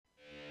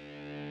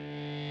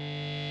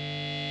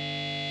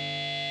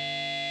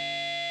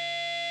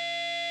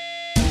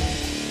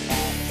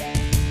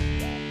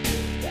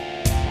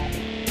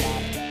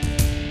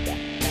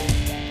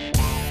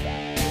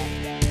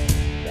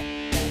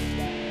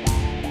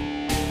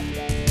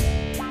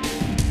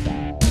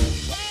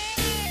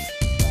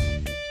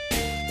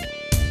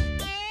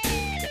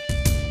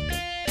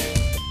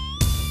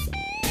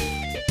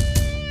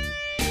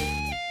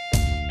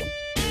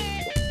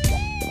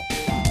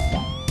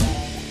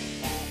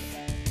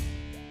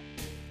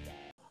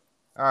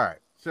All right.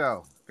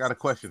 So, got a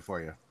question for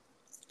you.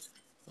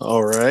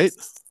 All right.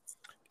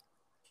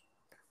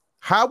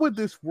 How would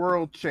this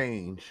world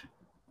change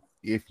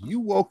if you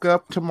woke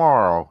up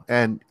tomorrow?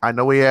 And I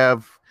know we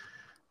have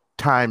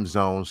time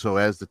zones, so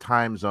as the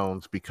time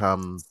zones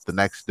become the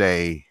next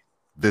day,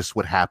 this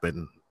would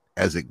happen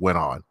as it went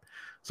on.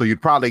 So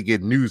you'd probably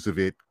get news of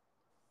it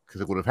because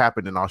it would have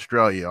happened in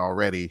Australia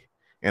already,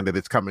 and that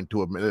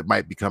it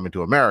might be coming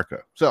to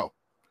America. So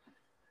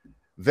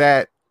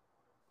that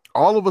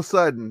all of a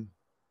sudden,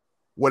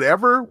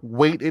 whatever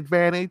weight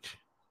advantage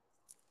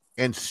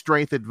and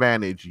strength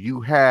advantage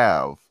you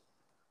have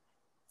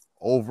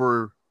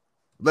over,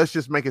 let's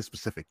just make it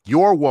specific,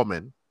 your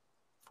woman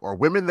or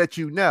women that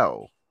you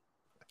know,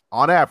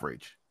 on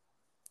average,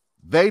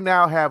 they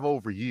now have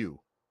over you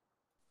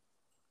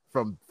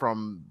from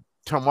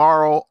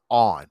tomorrow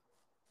on.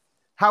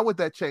 How would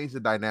that change the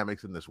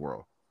dynamics in this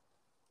world?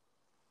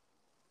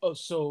 Oh,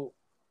 so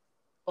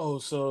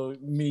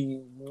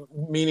meaning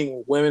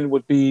women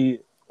would be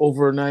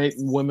overnight,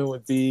 and women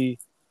would be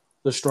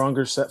the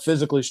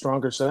physically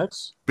stronger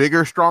sex.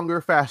 Bigger,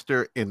 stronger,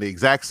 faster in the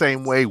exact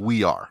same way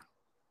we are.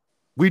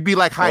 We'd be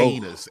like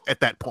hyenas at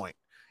that point,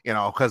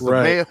 because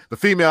Right. the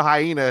female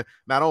hyena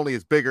not only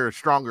is bigger,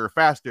 stronger,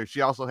 faster,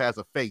 she also has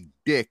a fake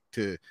dick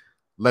to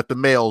let the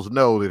males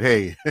know that,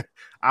 hey,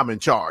 I'm in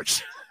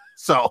charge.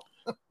 So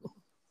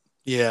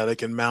Yeah, they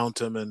can mount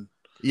them and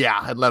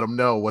yeah, and let them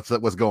know what's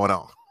going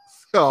on.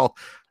 So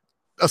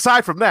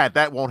aside from that,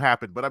 that won't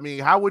happen. But I mean,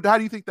 how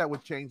do you think that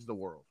would change the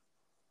world?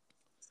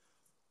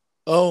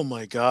 oh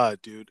my god,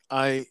 dude.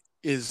 I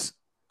is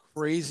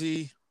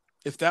crazy.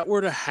 If that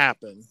were to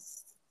happen,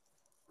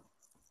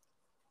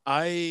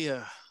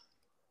 I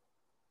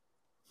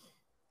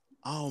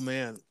oh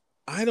man,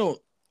 I don't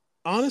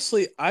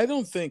honestly, I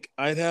don't think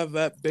I'd have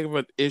that big of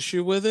an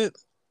issue with it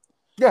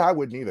Yeah, I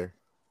wouldn't either.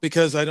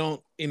 because I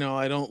don't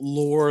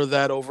lure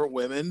that over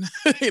women.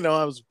 I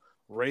was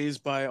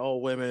raised by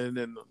all women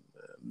and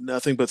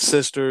nothing but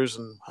sisters,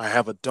 and I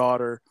have a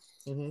daughter.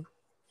 Mm-hmm.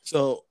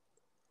 So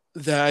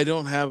that I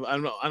don't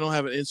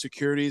have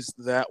insecurities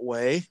that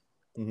way,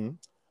 Mm-hmm.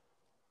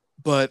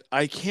 but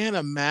I can't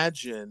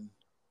imagine,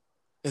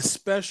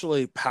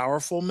 especially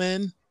powerful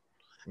men,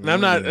 and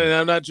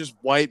I'm not just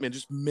white men,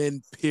 just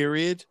men,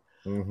 period,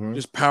 Mm-hmm.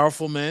 just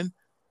powerful men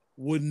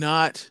would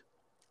not.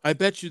 I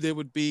bet you they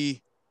would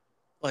be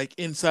like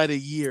inside a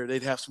year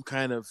they'd have some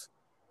kind of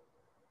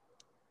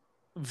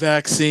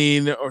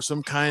vaccine or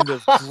some kind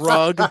of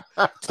drug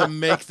to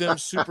make them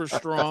super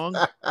strong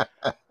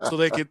so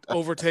they could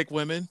overtake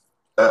women,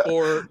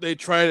 or they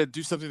try to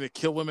do something to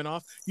kill women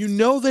off.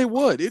 They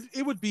would.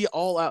 It would be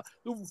all out.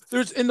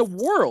 There's in the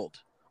world,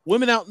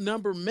 women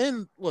outnumber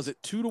men. Was it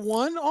 2 to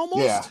 1 Yeah,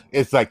 almost?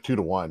 it's like 2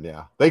 to 1.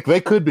 Yeah, they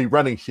could be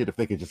running shit if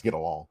they could just get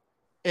along.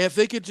 If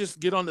they could just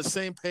get on the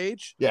same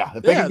page, Yeah,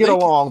 if they yeah, could get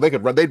along, they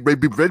could run. They'd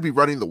be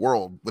running the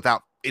world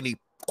without any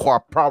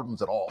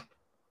problems at all.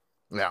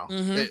 Yeah.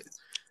 Mm-hmm.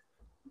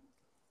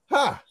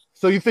 Huh.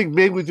 So you think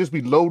maybe we'd just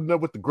be loading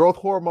up with the growth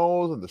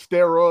hormones and the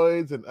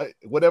steroids and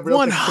whatever else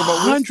One they can come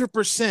up with?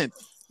 100%.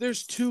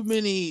 There's too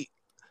many.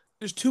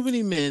 There's too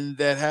many men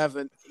that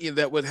haven't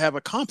that would have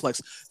a complex.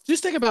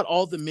 Just think about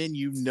all the men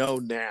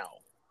now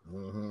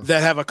Mm-hmm.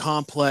 that have a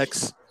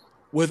complex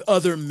with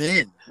other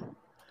men.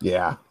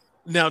 Yeah.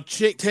 Now,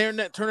 turn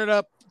it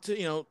up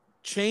to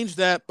change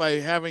that by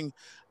having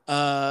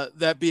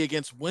that be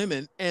against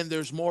women, and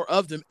there's more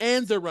of them,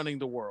 and they're running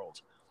the world,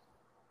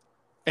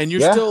 and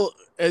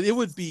it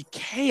would be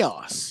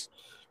chaos.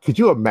 Could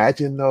you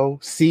imagine though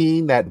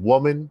seeing that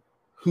woman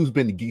who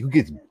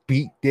gets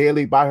beat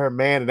daily by her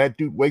man, and that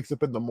dude wakes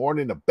up in the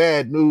morning in a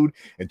bad mood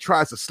and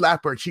tries to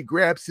slap her, and she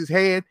grabs his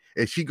hand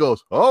and she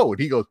goes, "Oh,"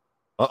 and he goes,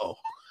 "Uh oh."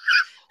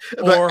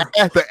 Or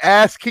the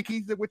ass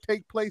kickings that would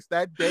take place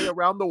that day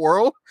around the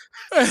world.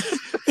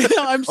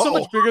 I'm so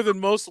much bigger than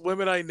most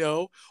women I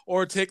know,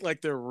 or take like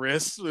their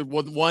wrists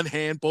with one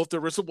hand, both their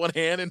wrists with one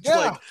hand, and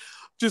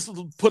just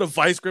put a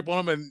vice grip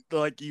on them and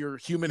like your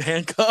human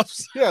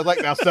handcuffs. Yeah,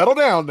 like now settle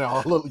down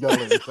now, little young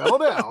lady, settle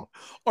down.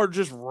 Or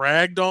just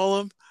ragdoll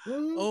them.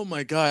 Mm-hmm. Oh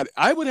my god,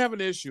 I would have an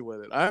issue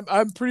with it.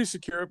 I'm pretty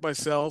secure of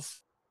myself,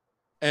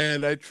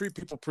 and I treat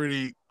people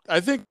pretty.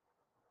 I think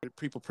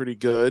people pretty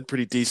good,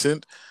 pretty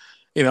decent.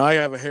 I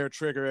have a hair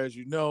trigger, as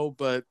you know,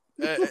 but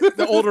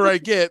the older I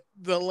get,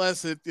 the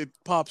less it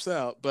pops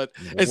out. But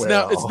it's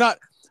not.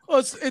 Well,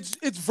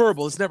 it's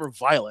verbal. It's never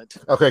violent.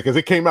 Okay, because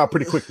it came out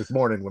pretty quick this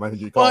morning when I heard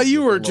you. Well,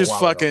 you were just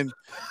fucking.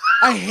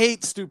 I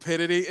hate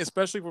stupidity,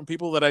 especially from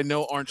people that I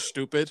know aren't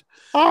stupid.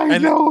 I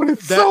know, and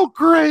it's so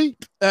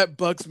great. That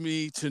bugs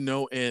me to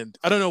no end.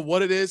 I don't know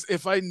what it is.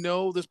 If I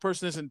know this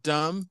person isn't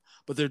dumb,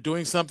 but they're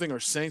doing something or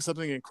saying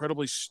something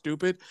incredibly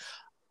stupid,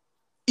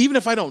 even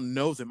if I don't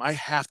know them, I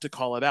have to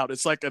call it out.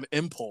 It's like an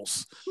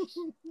impulse.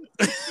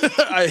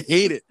 I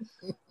hate it,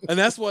 and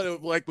that's what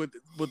it like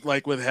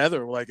with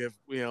Heather. Like if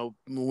when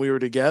we were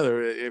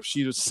together, if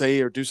she would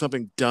say or do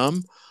something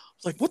dumb,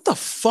 it's like, what the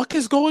fuck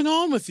is going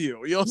on with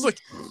you? It's like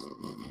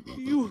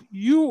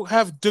you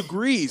have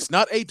degrees,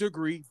 not a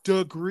degree,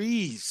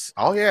 degrees.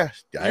 Oh yeah,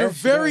 you're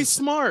very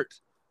smart.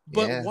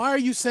 But Yeah. why are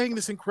you saying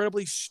this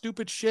incredibly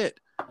stupid shit?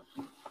 I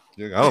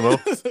don't know.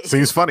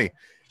 Seems funny.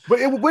 But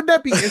wouldn't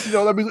that be interesting?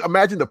 I mean,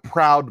 imagine the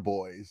Proud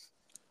Boys.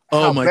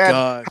 Oh my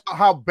God.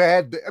 How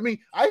bad. I mean,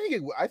 I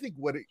think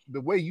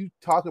the way you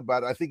talk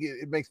about it, I think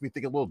it makes me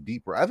think a little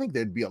deeper. I think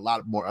there'd be a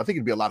lot more. I think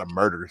it'd be a lot of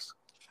murders.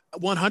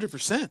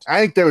 100%. I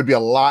think there would be a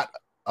lot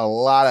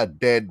of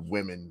dead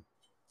women.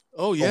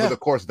 Oh yeah. Over the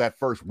course of that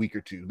first week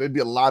or two, there'd be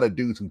a lot of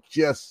dudes who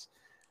just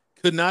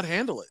could not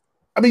handle it.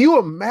 I mean, you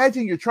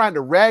imagine you're trying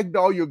to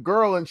ragdoll your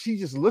girl and she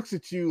just looks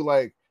at you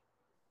like,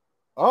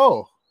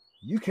 "Oh,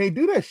 you can't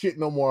do that shit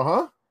no more,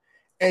 huh?"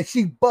 And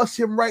she busts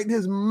him right in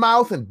his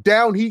mouth, and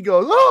down he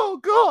goes. Oh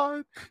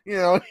God,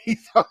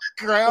 he's on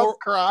the ground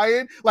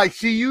crying like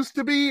she used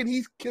to be,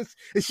 and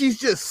she's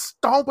just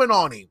stomping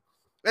on him.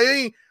 I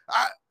mean,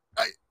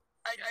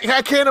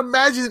 I can't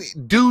imagine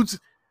dudes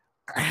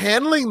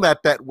handling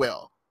that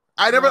well.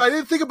 I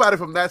didn't think about it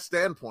from that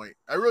standpoint.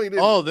 I really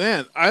didn't. Oh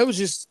man, I was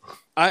just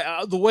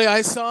the way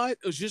I saw it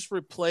was just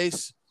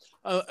replace.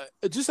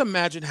 Just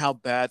imagine how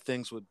bad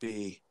things would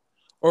be,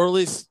 or at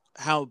least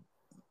how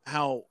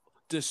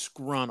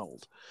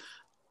disgruntled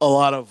a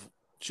lot of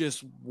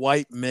just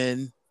white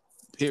men.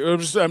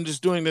 I'm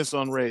just doing this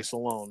on race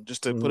alone,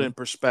 just to put it in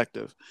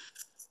perspective.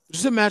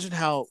 Just imagine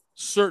how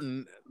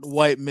certain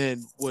white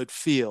men would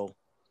feel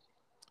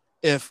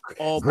if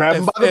all grab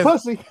him by the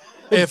pussy.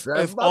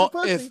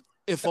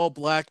 If all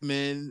black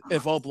men,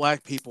 if all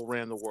black people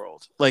ran the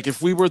world, like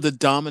if we were the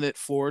dominant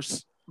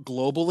force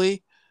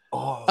globally,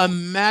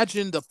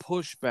 imagine the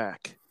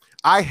pushback.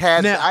 I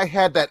had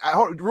that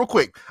real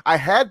quick. I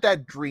had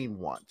that dream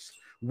once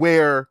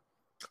where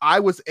I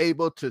was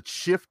able to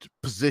shift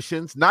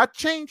positions, not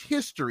change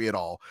history at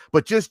all,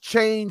 but just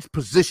change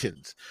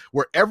positions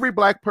where every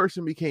black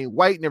person became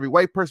white and every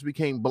white person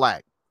became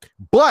black.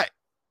 But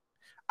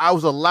I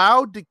was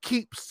allowed to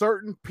keep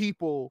certain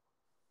people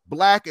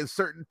black and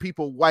certain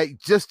people white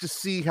just to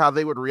see how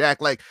they would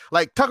react. Like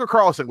Tucker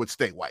Carlson would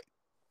stay white.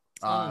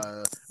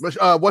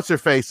 What's her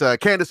face?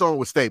 Candace Owens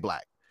would stay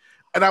black.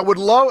 And I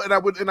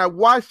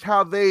watched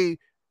how they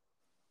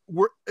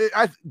were.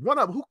 One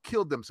of them who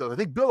killed themselves. I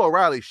think Bill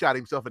O'Reilly shot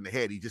himself in the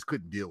head. He just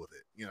couldn't deal with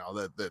it.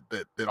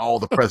 That all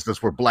the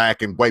presidents were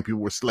black and white people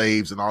were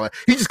slaves and all that.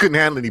 He just couldn't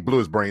handle it. He blew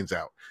his brains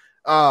out.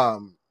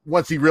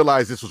 Once he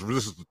realized this was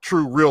the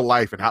true real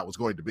life and how it was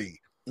going to be.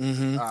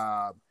 Mm-hmm.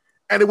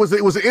 And it was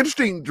an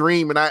interesting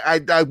dream, and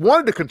I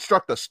wanted to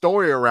construct a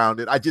story around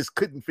it. I just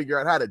couldn't figure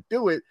out how to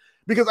do it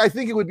because I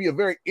think it would be a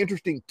very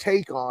interesting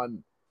take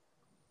on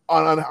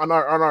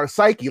our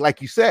psyche,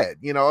 like you said.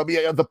 I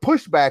mean, the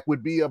pushback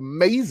would be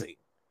amazing.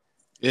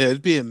 Yeah,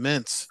 it'd be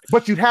immense.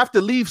 But you'd have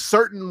to leave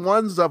certain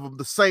ones of them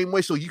the same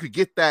way so you could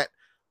get that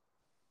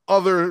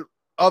other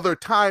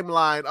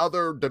timeline,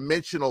 other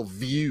dimensional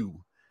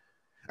view.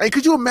 And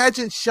could you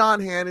imagine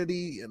Sean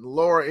Hannity and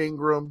Laura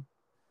Ingraham,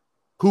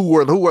 who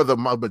are the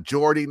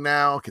majority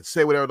now, can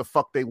say whatever the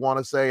fuck they want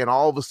to say, and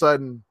all of a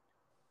sudden,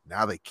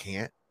 now they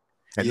can't.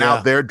 And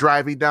now they're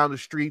driving down the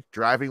street,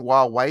 driving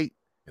while white,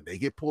 and they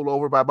get pulled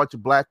over by a bunch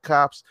of black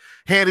cops.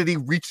 Hannity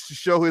reaches to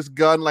show his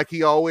gun like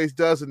he always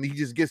does, and he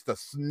just gets the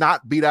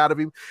snot beat out of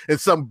him.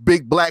 And some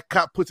big black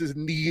cop puts his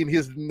knee in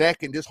his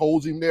neck and just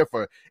holds him there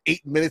for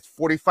 8 minutes,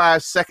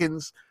 45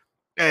 seconds.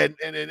 And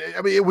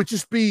I mean, it would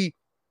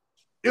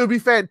be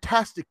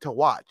fantastic to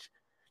watch,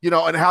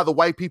 and how the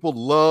white people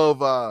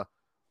love,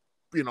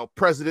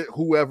 president,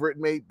 whoever it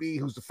may be,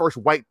 who's the first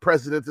white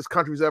president this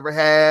country's ever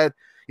had.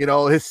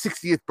 His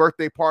 60th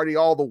birthday party,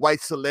 all the white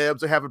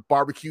celebs are having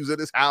barbecues at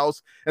his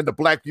house, and the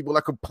black people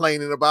are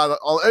complaining about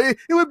it.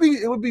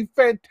 It would be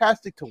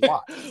fantastic to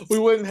watch. We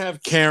wouldn't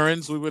have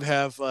Karens. We would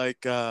have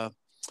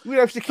we'd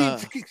have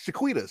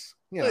Shaquitas,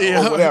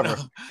 or whatever.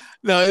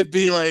 No, it'd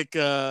be like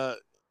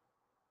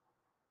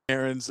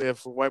Karens.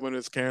 If white women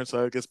is Karens,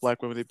 so I guess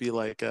black women it'd be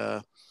like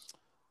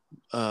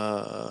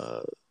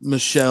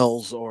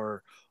Michelle's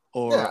or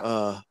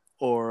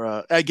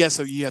I guess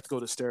you have to go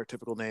to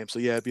stereotypical names. So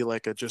yeah, it'd be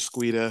like a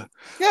Jasquita.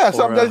 Yeah,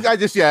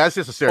 that's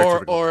just a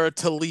stereotypical. Or a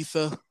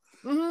Talitha.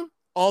 Mm-hmm.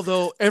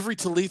 Although every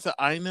Talitha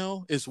I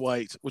know is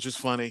white, which is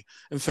funny.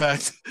 In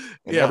fact,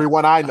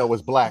 everyone I know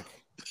is black.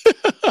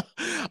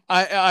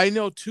 I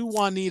know two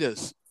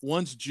Juanitas.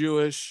 One's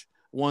Jewish,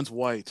 one's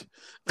white.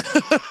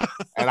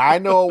 And I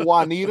know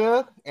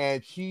Juanita,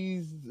 and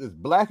she's as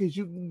black as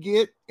you can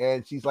get,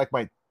 and she's like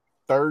my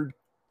third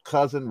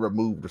cousin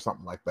removed or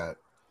something like that.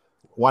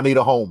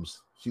 Juanita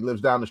Holmes. She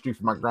lives down the street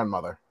from my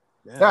grandmother.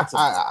 Yeah,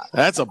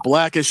 that's a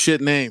black as shit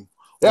name.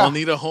 Yeah.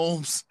 Juanita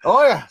Holmes.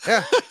 Oh yeah.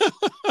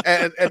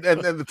 and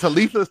the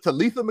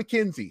Talitha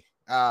McKenzie.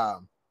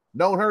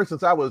 Known her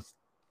since I was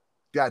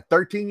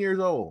 13 years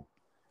old.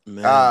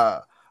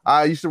 Man.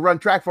 I used to run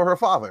track for her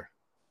father.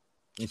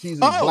 And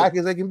she's as black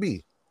as they can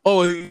be.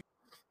 Oh,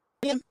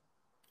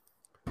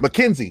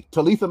 McKenzie.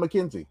 Talitha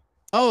McKenzie.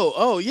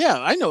 Oh yeah,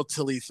 I know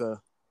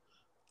Talitha.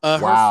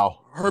 Wow.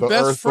 Her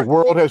best friend. The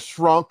world has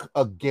shrunk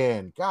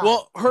again. God,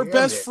 well, her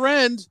best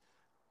friend.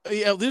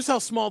 Yeah, this is how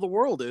small the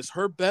world is.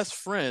 Her best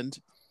friend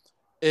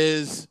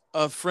is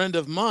a friend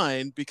of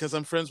mine because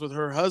I'm friends with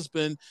her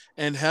husband,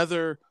 and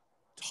Heather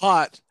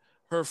taught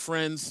her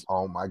friend's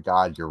Oh my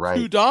God, you're right.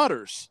 2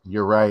 daughters.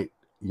 You're right.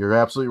 You're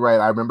absolutely right.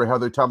 I remember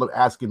Heather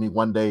asking me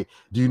one day,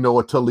 "Do you know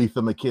a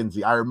Talitha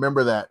McKenzie?" I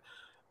remember that.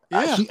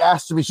 Yeah. She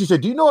asked me. She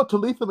said, "Do you know a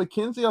Talitha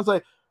McKenzie?" I was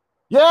like,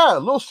 "Yeah, a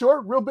little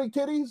short, real big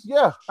titties.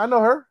 Yeah, I know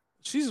her."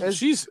 She is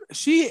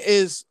she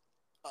is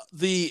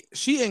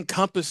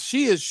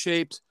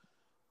shaped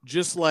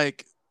just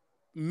like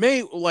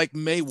Mae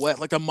West,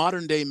 like a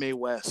modern day Mae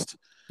West.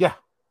 Yeah.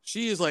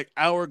 She is like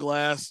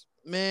hourglass.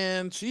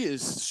 Man,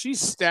 she's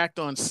stacked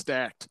on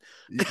stacked.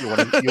 You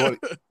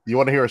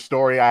want to hear a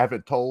story I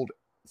haven't told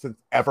since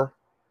ever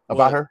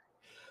about her?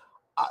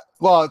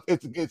 Well,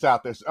 it's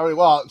out there. I mean,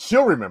 well,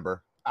 she'll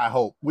remember. I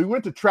hope. We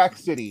went to Track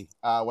City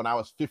when I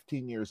was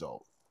 15 years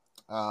old.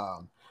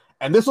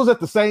 And this was at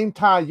the same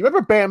time. You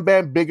remember Bam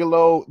Bam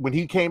Bigelow when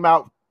he came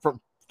out from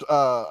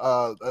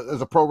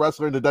as a pro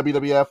wrestler in the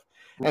WWF,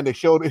 and they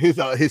showed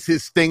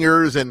his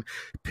stingers and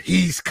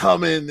he's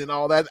coming and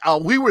all that.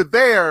 We were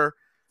there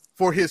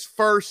for his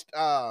first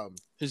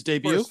his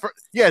debut.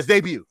 His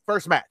debut,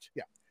 first match.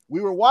 Yeah,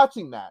 we were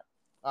watching that.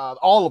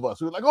 All of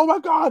us, we were like, "Oh my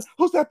God,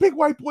 who's that big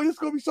white boy? It's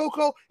gonna be so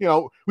cool." You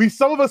know,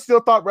 some of us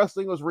still thought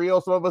wrestling was real,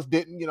 some of us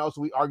didn't. You know,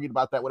 so we argued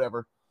about that,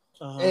 whatever.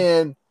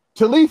 And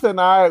Talitha and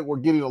I were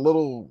getting a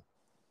little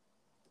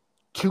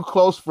too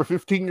close for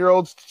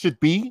 15-year-olds should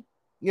be,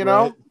 you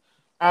know. Right.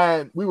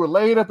 And we were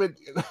laying up. It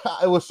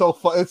was so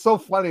fun. It's so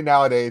funny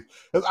nowadays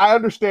because I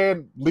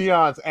understand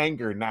Leon's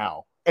anger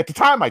now. At the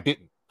time, I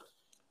didn't.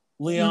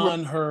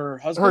 Leon, her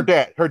husband, her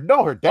dad.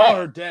 Oh, her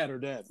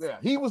dad. Yeah,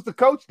 he was the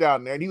coach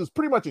down there, and he was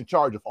pretty much in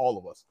charge of all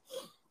of us.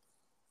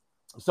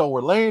 So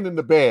we're laying in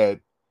the bed,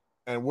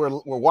 and we're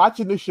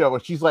watching the show,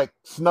 and she's like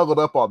snuggled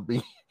up on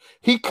me.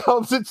 He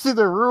comes into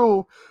the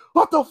room.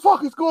 "What the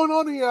fuck is going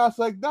on here?" I was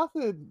like,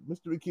 "Nothing,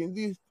 Mr.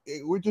 McKenzie.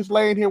 We're just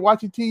laying here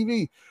watching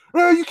TV."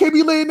 "You can't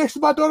be laying next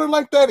to my daughter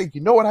like that." And you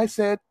know what I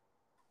said?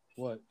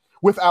 What?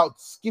 Without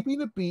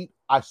skipping a beat,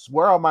 I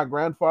swear on my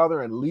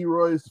grandfather and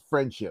Leroy's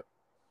friendship,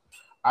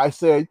 I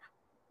said,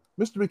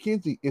 "Mr.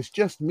 McKenzie, it's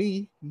just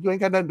me. You ain't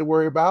got nothing to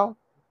worry about."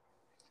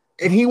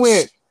 And he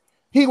went,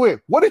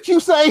 "What did you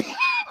say?"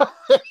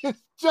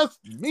 "It's just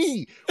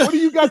me. What do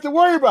you got to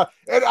worry about?"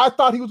 And I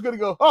thought he was going to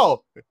go,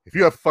 "Oh, if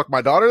you have to fuck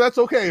my daughter, that's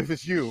okay if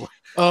it's you."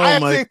 Oh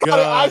my God.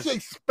 I actually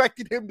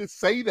expected him to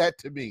say that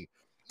to me.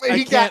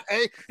 He got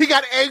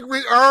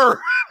angrier.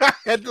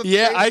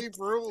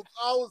 Rules.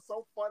 Oh, it's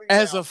so funny.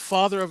 As a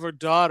father of a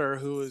daughter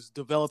who is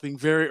developing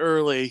very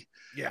early,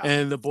 yeah,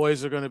 and the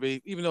boys are going to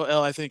be, even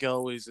though I think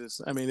always is.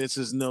 I mean, it's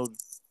just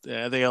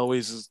they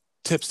always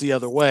tips the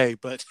other way,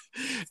 but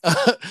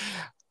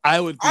I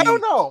would be. I don't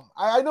know.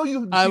 I know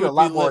you see a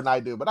lot more than I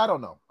do, but I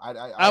don't know.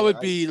 I would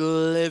be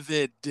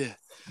livid.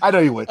 I know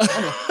you would.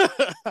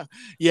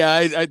 Yeah,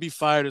 I'd be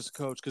fired as a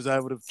coach because I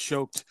would have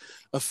choked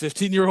a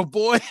 15-year-old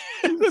boy.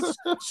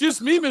 It's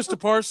just me, Mr.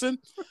 Parson.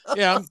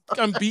 Yeah,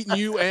 I'm beating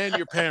you and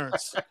your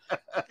parents.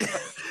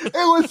 It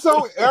was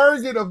so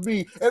arrogant of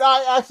me, and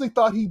I actually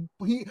thought and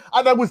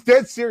I was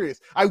dead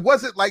serious. I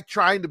wasn't like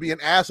trying to be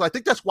an asshole. I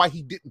think that's why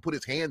he didn't put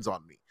his hands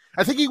on me.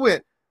 I think he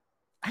went,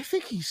 "I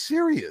think he's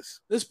serious.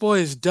 This boy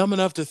is dumb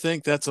enough to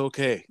think that's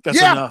okay. That's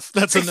enough.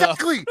 That's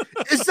exactly.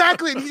 enough."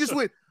 Exactly. And he just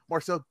went,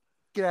 "Marcel,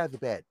 get out of the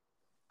bed.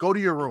 Go to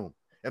your room."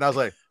 And I was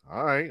like,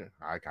 "All right,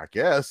 I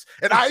guess."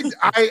 And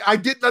I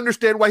didn't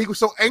understand why he was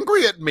so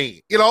angry at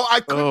me. You know, I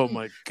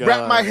couldn't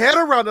wrap my head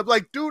around it.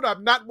 Like, dude,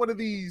 I'm not one of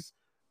these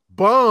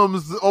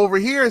bums over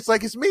here. It's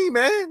like, it's me,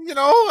 man. You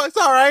know, it's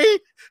all right.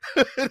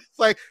 It's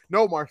like,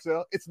 "No,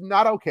 Marcel, it's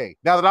not okay."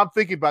 Now that I'm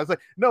thinking about it, it's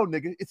like, "No,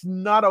 nigga, it's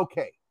not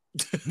okay.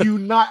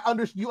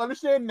 You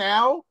understand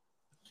now?"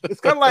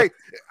 It's kind of like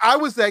I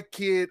was that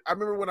kid. I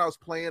remember when I was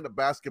playing a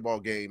basketball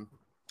game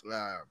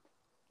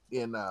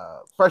in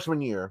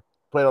freshman year,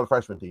 played on the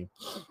freshman team.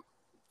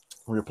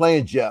 We were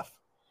playing Jeff,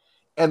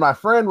 and my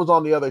friend was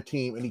on the other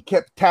team, and he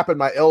kept tapping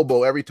my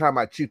elbow every time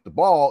I shoot the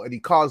ball, and he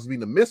caused me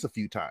to miss a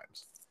few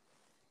times.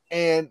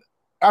 And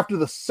after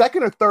the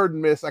second or third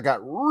miss, I got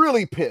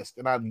really pissed,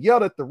 and I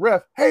yelled at the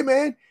ref, "Hey,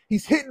 man,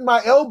 he's hitting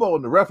my elbow."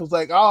 And the ref was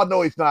like, "Oh,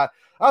 no, he's not."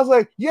 I was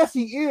like, "Yes,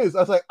 he is." I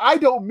was like, "I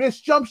don't miss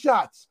jump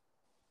shots.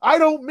 I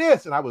don't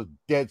miss." And I was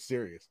dead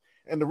serious.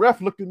 And the ref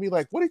looked at me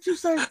like, "What did you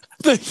say?"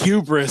 The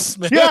hubris,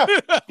 man. Yeah.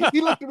 He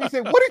looked at me and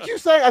said, "What did you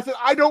say?" I said,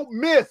 "I don't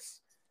miss."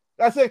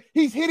 I said,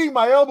 "He's hitting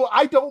my elbow.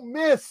 I don't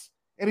miss."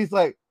 And he's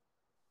like,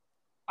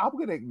 "I'm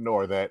going to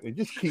ignore that and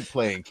just keep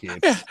playing, kid."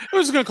 Yeah, I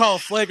was going to call a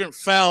flagrant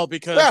foul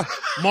because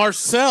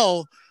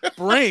Marcel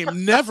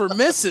Brame never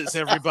misses,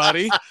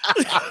 everybody.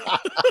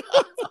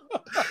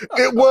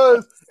 It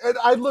was, and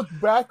I look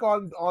back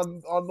on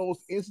those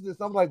incidents.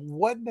 I'm like,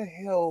 what in the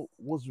hell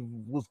was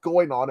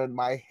going on in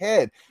my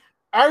head?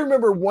 I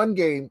remember one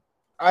game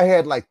I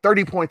had like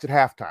 30 points at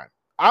halftime.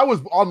 I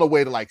was on the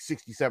way to like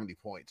 60, 70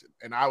 points,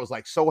 and I was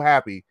like so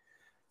happy.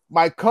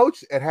 My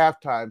coach at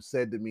halftime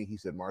said to me, he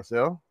said,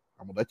 "Marcel,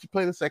 I'm going to let you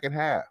play the second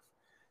half.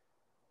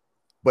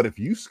 But if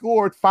you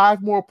scored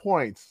 5 more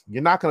points,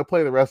 you're not going to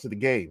play the rest of the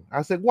game."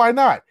 I said, "Why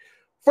not?"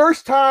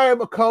 First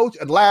time a coach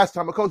and last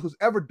time a coach was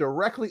ever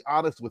directly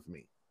honest with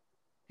me.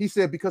 He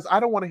said, because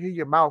I don't want to hear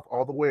your mouth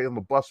all the way on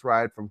the bus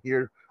ride from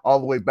here all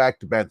the way back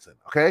to Benson.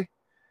 Okay.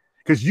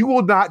 Because you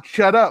will not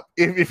shut up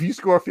if you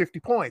score 50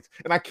 points.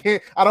 And I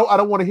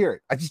don't want to hear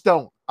it. I just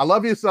don't. I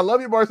love you,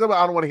 Marcel, but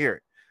I don't want to hear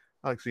it.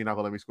 I'm like, so you're not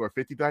gonna let me score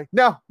 50 tonight?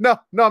 No,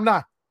 I'm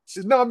not.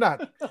 No, I'm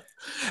not.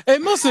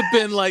 It must have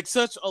been like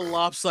such a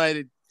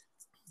lopsided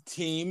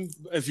team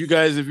if you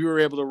were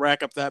able to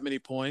rack up that many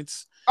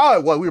points. Oh,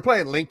 well, we were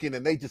playing Lincoln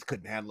and they just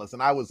couldn't handle us.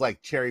 And I was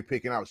like cherry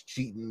picking. I was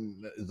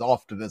cheating as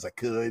often as I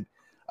could.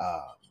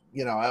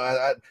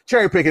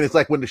 Cherry picking, it's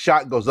like when the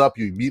shot goes up,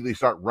 you immediately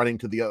start running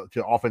to the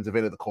offensive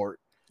end of the court.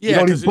 Yeah, you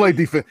don't even play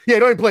defense. Yeah, you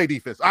don't even play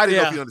defense. I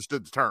didn't know if you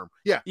understood the term.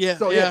 Yeah.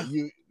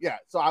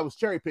 So I was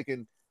cherry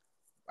picking.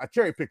 I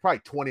cherry picked probably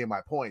 20 of my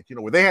points,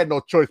 where they had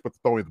no choice but to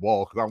throw me the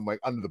ball because I'm like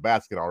under the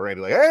basket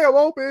already. Like, hey, I'm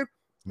open.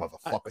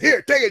 Motherfucker.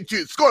 Here, take it,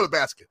 shoot, score the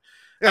basket.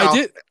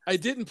 I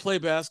didn't play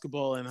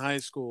basketball in high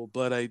school,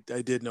 but I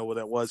did know what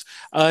that was.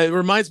 It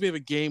reminds me of a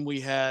game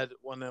we had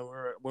when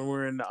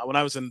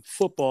I was in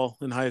football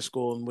in high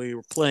school, and we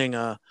were playing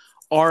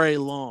R.A.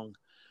 Long,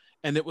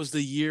 and it was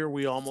the year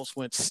we almost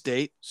went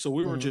state. So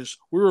we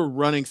were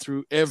running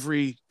through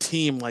every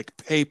team like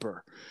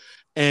paper,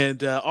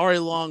 and R.A.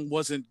 Long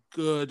wasn't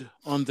good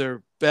on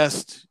their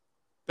best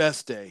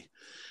day,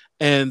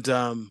 and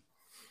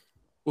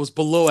was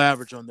below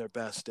average on their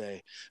best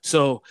day.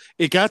 So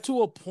it got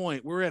to a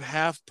point we were at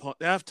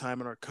halftime,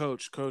 and our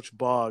coach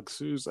Boggs,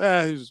 who's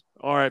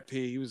RIP,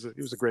 he was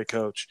a great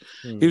coach.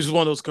 He was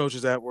one of those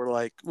coaches that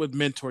would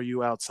mentor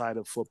you outside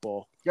of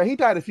football. Yeah, he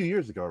died a few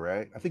years ago,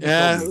 right? I think.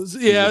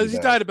 He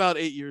died about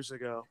 8 years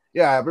ago.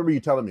 Yeah, I remember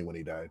you telling me when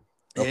he died.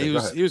 Okay,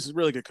 he was a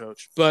really good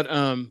coach, but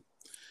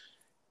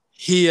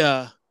he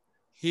at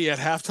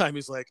halftime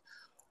he's like,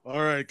 "All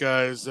right,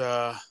 guys,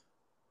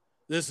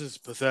 this is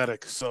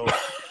pathetic. So."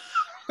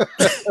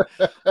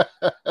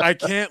 I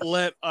can't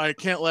let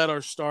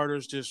our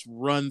starters just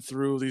run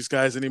through these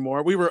guys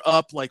anymore. We were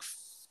up we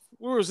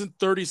was in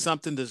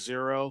 30-something to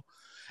 0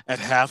 at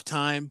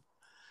halftime,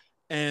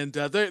 and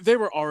they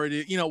were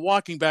already,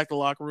 walking back to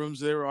locker rooms,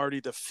 they were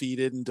already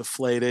defeated and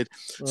deflated.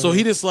 Mm-hmm. So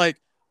he just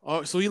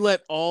he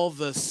let all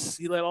us,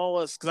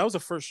 because I was a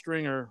first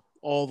stringer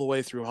all the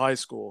way through high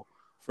school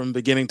from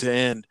beginning to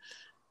end,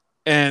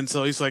 and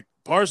so he's like,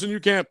 Parson, you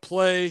can't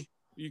play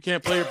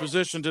your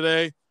position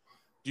today.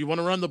 Do you want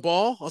to run the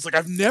ball? I was like,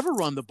 I've never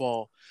run the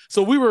ball.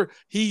 So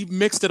he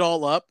mixed it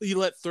all up. He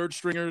let third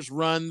stringers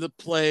run the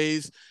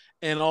plays,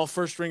 and all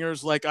first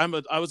stringers, I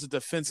was a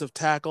defensive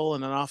tackle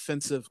and an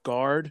offensive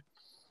guard.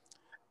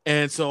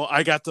 And so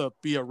I got to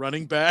be a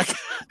running back.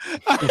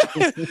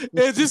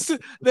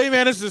 They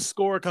managed to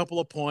score a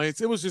couple of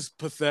points. It was just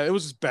pathetic. It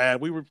was just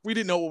bad. We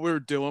didn't know what we were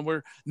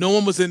doing. No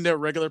one was in their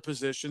regular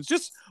positions.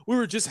 We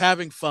were just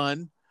having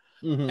fun.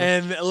 Mm-hmm.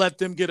 And let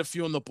them get a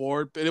few on the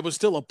board, but it was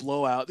still a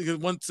blowout because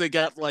once they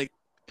got I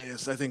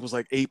think it was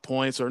 8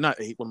 points, or not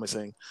 8. What am I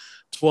saying?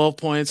 12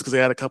 points because they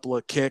had a couple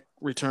of kick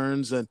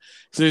returns, and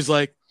so he's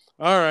like,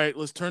 "All right,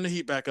 let's turn the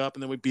heat back up,"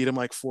 and then we beat him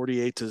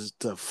 48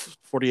 to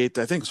 48.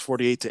 I think it was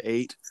 48 to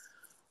 8,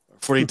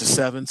 48 to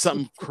 7,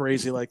 something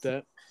crazy like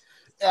that.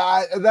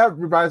 That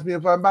reminds me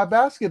of my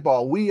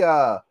basketball. We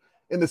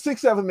in the 6th,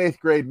 7th, 8th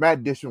grade,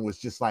 Matt Dishman was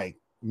just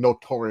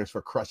notorious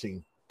for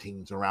crushing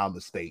teams around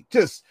the state,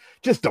 just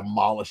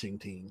demolishing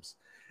teams.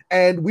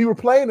 And we were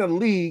playing in a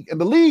league,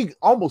 and the league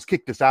almost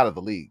kicked us out of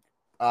the league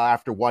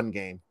after one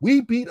game.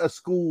 We beat a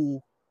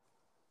school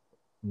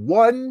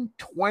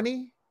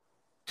 120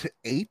 to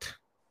 8.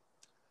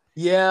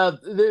 Yeah,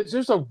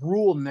 there's a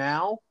rule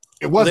now.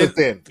 It wasn't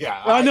then.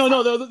 Yeah.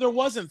 No, there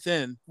wasn't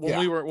then when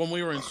we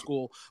were in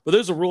school. But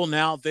there's a rule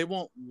now. They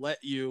won't let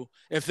you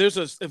if there's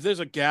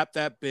a gap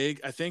that big.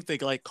 I think they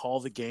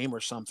call the game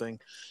or something.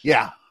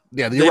 Yeah.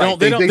 Yeah, they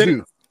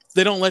do.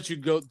 They don't let you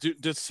go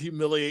just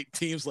humiliate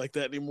teams like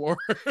that anymore.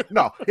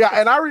 No. Yeah,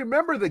 and I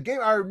remember the game.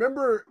 I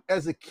remember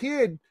as a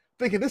kid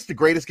thinking this is the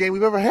greatest game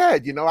we've ever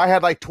had. I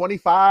had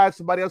 25,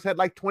 somebody else had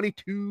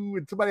 22,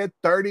 and somebody had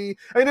 30.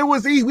 And it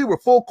was easy. We were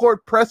full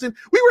court pressing.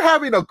 We were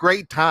having a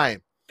great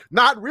time,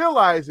 not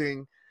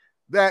realizing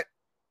that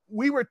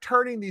we were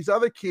turning these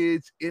other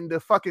kids into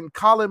fucking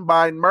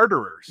Columbine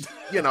murderers,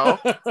 you know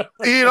what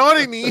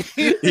I mean?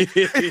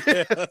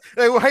 Yeah.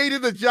 They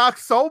hated the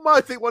jocks so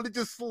much they wanted to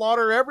just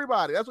slaughter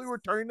everybody. That's what we were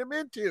turning them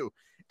into.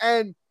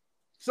 And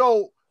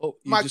so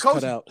my coach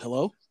cut out.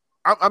 Hello?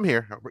 I'm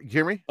here. You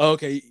hear me? Oh,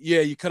 okay. Yeah,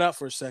 you cut out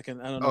for a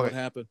second. I don't know what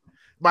happened.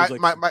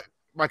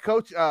 My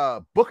coach,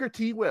 Booker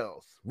T.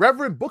 Wells,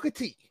 Reverend Booker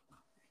T.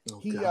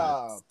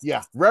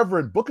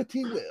 Reverend Booker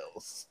T.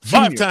 Wells.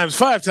 Five times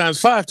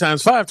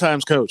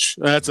coach.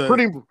 That's a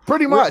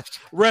pretty much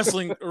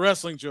wrestling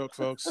joke,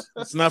 folks.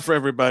 It's not for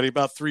everybody.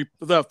 About three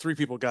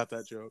people got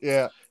that joke.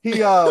 Yeah. He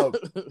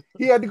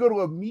had to go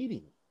to a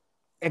meeting,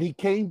 and he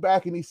came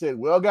back and he said,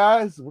 "Well,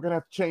 guys, we're gonna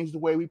have to change the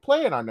way we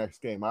play in our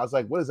next game." I was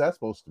like, "What is that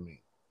supposed to mean?"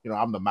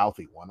 I'm the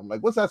mouthy one. I'm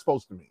like, "What's that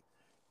supposed to mean?"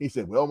 He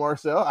said, "Well,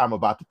 Marcel, I'm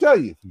about to tell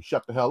you. If you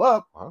shut the hell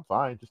up, well,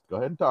 fine, just go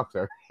ahead and talk,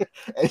 sir."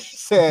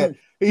 And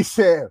he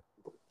said,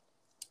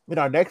 in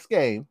our next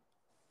game,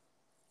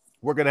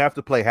 we're going to have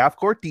to play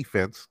half-court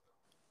defense.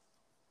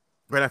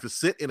 We're going to have to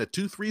sit in a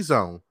 2-3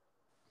 zone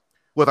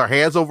with our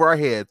hands over our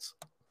heads,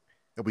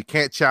 and we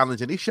can't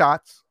challenge any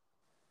shots.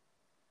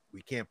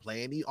 We can't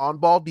play any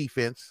on-ball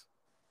defense.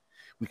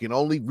 We can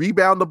only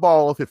rebound the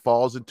ball if it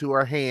falls into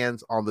our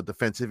hands on the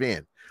defensive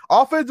end.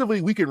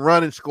 Offensively, we can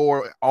run and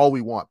score all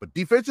we want, but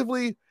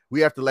defensively,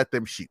 we have to let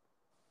them shoot.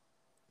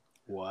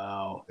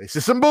 Wow. This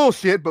is some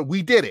bullshit, but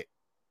we did it.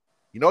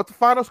 You know what the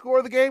final score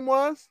of the game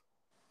was?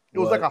 It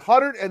was like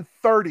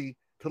 130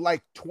 to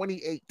like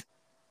 28.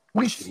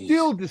 We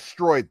still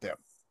destroyed them.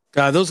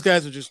 God, those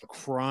guys were just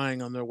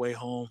crying on their way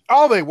home.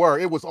 Oh, they were.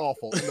 It was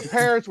awful. And the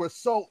parents were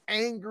so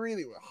angry.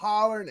 They were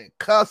hollering and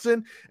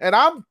cussing. And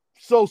I'm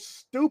so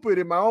stupid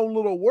in my own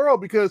little world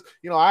because,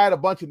 you know, I had a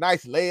bunch of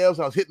nice layups.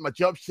 I was hitting my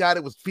jump shot.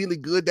 It was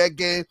feeling good that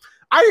game.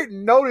 I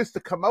didn't notice the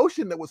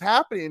commotion that was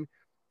happening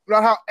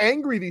about how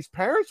angry these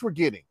parents were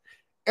getting.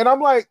 And I'm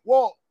like,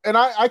 well, and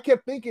I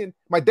kept thinking,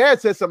 my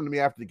dad said something to me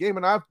after the game,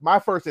 and my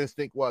first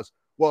instinct was,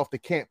 well, if they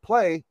can't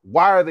play,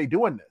 why are they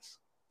doing this?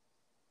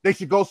 They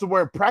should go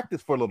somewhere and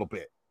practice for a little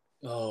bit.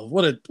 Oh,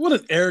 what an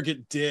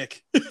arrogant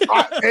dick.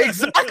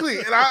 Exactly.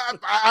 And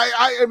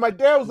I my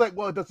dad was like,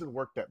 well, it doesn't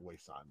work that way,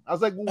 son. I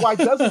was like, well, why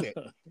doesn't it?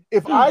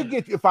 If I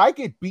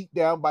get beat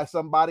down by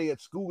somebody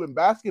at school in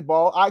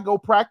basketball, I go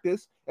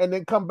practice and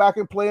then come back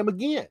and play them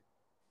again.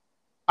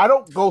 I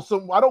don't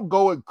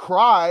go and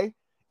cry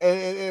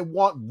and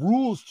want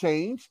rules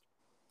changed.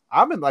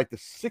 I'm in like the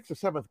 6th or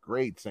 7th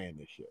grade saying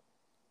this shit.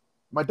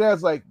 My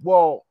dad's like,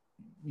 well,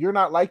 you're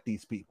not like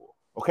these people,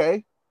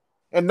 okay?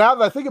 And now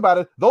that I think about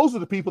it, those are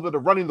the people that are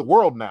running the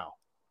world now.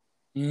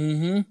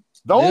 Mm-hmm.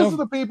 Those are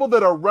the people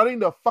that are running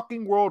the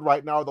fucking world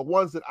right now, are the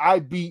ones that I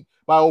beat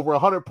by over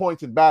 100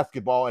 points in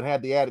basketball and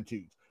had the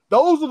attitudes.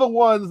 Those are the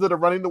ones that are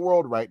running the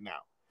world right now.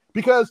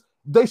 Because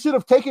they should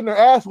have taken their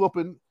ass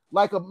whooping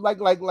like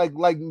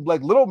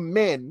little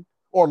men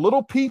or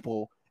little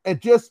people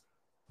and just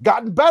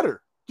gotten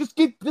better. Just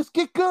get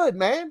good,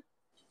 man.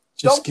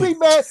 Don't be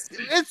mad.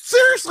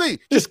 Seriously,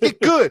 just get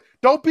good.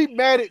 Don't be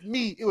mad at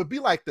me. It would be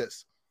like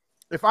this.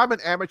 If I'm an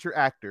amateur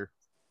actor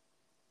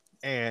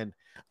and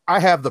I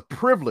have the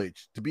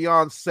privilege to be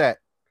on set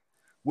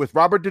with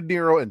Robert De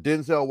Niro and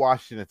Denzel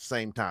Washington at the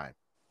same time,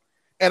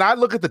 and I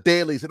look at the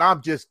dailies and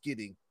I'm just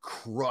getting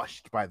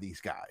crushed by these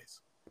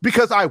guys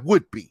because I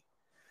would be.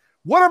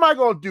 What am I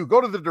going to do?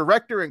 Go to the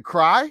director and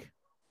cry?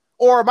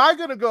 Or am I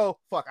going to go,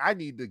 fuck, I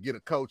need to get a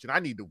coach and I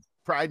need to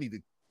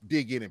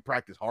dig in and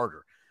practice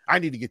harder. I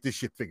need to get this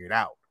shit figured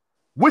out.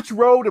 Which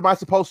road am I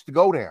supposed to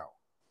go down?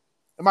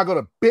 Am I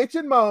going to bitch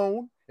and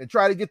moan and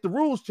try to get the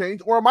rules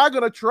changed? Or am I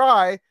going to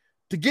try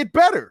to get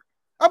better?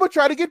 I'm going to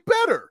try to get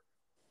better.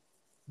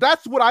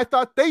 That's what I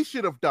thought they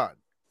should have done.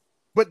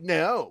 But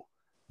no,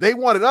 they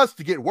wanted us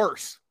to get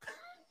worse.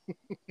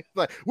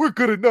 Like, we're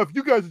good enough.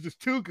 You guys are just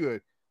too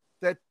good.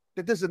 That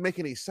doesn't make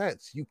any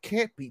sense. You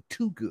can't be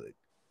too good.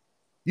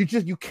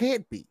 You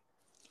can't be.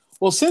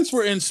 Well, since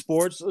we're in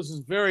sports, this is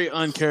very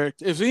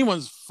uncharacteristic. If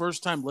anyone's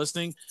first time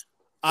listening,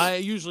 I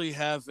usually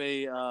have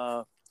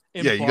a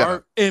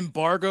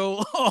embargo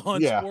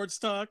on sports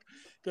talk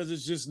because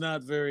it's just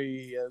not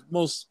very.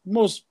 Most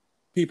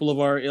people of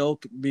our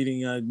ilk,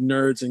 meaning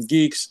nerds and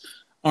geeks,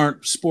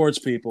 aren't sports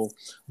people.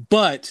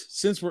 But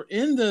since we're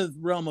in the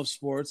realm of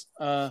sports,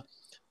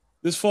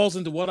 this falls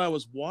into what I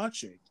was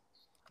watching.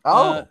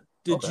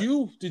 Did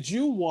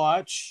you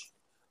watch?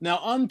 Now,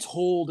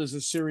 Untold is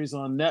a series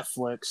on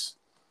Netflix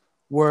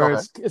where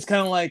it's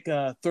kind of like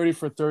 30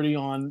 for 30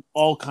 on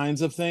all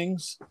kinds of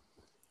things,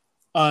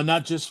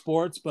 not just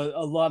sports, but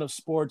a lot of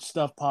sports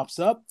stuff pops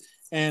up.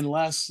 And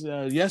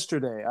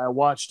yesterday, I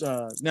watched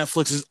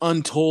Netflix's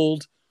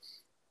Untold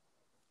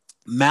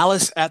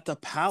Malice at the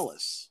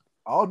Palace.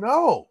 Oh,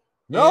 no.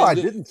 No, I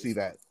didn't see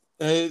that.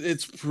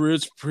 It's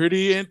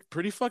pretty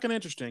fucking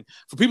interesting.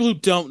 For people who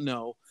don't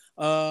know,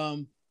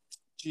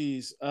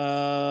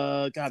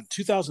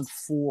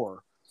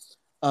 2004,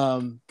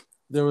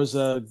 there was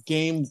a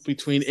game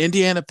between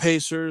Indiana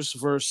Pacers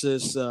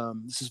versus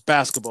this is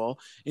basketball.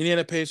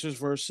 Indiana Pacers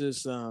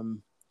versus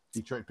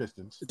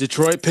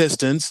Detroit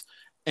Pistons,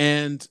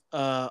 and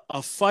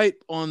a fight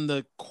on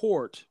the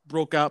court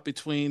broke out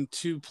between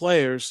two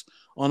players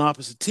on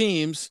opposite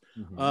teams,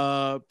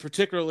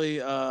 particularly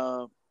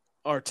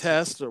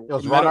Artest.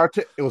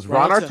 It was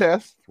Ron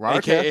Artest,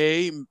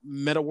 aka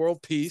Meta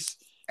World Peace,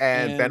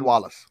 and Ben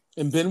Wallace.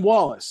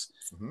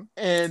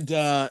 And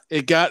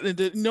it got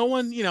into no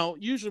one,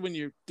 usually when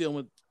you're dealing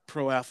with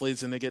pro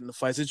athletes and they get into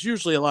fights, it's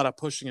usually a lot of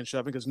pushing and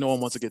shoving because no one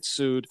wants to get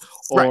sued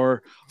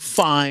or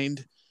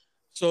fined.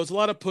 So it's a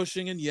lot of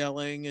pushing and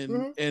yelling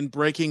and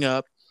breaking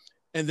up.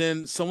 And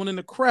then someone in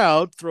the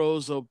crowd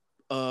throws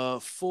a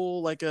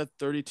full, like a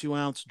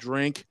 32-ounce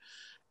drink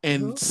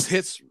and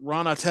hits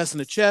Ron Artest in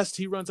the chest.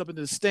 He runs up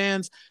into the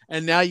stands,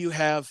 and now you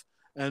have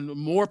and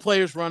more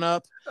players run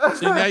up.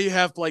 So now you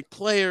have like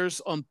players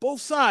on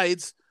both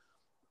sides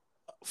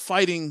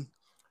fighting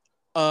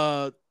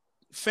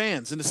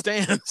fans in the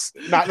stands.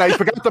 Now you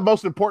forgot the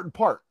most important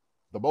part.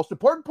 The most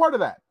important part of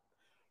that.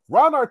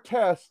 Ron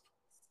Artest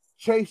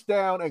chased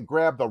down and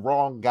grabbed the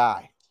wrong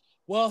guy.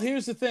 Well,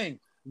 here's the thing.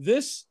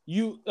 This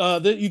you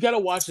got to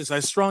watch this. I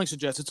strongly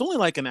suggest. It's only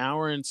like an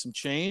hour and some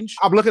change.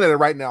 I'm looking at it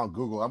right now on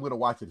Google. I'm gonna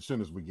watch it as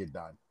soon as we get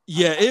done.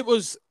 Yeah, it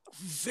was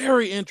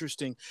very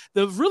interesting.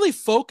 They really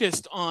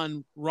focused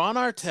on Ron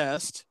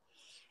Artest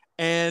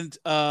and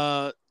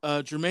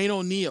Jermaine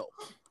O'Neal.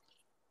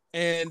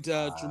 And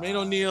Jermaine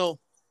O'Neal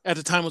at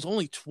the time was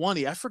only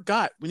 20. I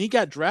forgot when he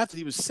got drafted.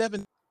 He was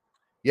 7.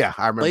 Yeah,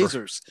 I remember.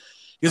 Blazers.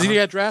 Because he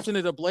got drafted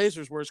into the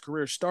Blazers where his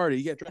career started.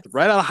 He got drafted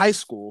right out of high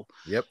school.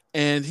 Yep.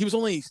 And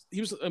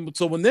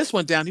so when this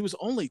went down, he was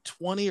only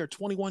 20 or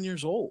 21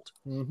 years old.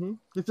 Mm-hmm.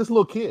 It's just a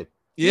little kid.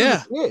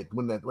 Yeah. He was a kid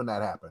when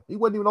that happened. He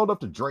wasn't even old enough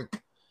to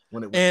drink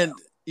when it went down.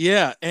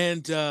 Yeah,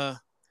 and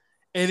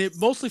it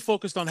mostly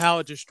focused on how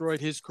it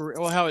destroyed his career,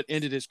 or how it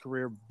ended his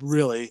career,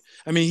 really.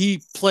 I mean,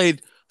 he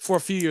played for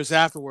a few years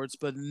afterwards,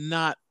 but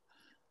not,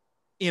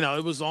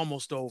 it was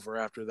almost over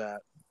after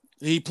that.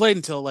 He played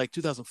until like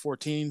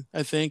 2014,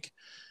 I think.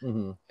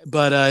 Mm-hmm.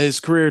 But his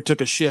career took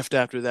a shift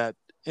after that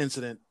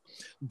incident.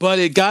 But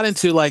it got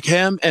into like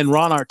him and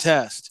Ron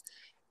Artest.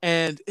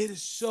 And it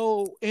is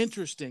so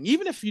interesting,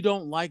 even if you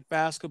don't like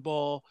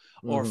basketball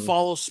or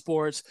follow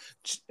sports,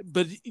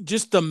 but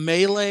just the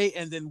melee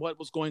and then what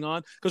was going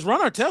on. Because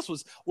Ron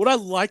Artest what I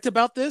liked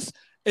about this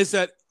is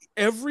that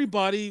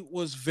everybody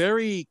was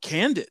very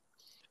candid.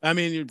 I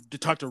mean, you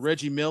talk to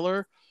Reggie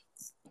Miller,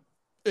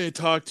 they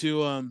talked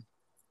to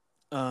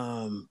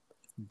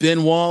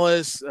Ben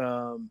Wallace,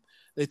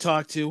 they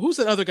talked to, who's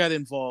that other guy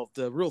involved,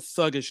 the real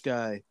thuggish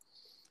guy.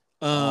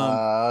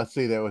 Let's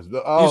see, there was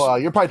you're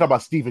probably talking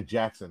about Steven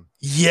Jackson.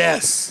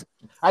 Yes,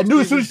 I knew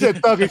as soon as you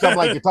said thuggish, I'm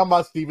like, you're talking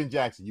about Steven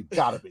Jackson. You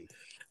gotta be.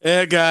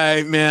 That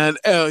guy, man.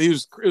 Oh, it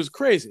was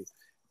crazy.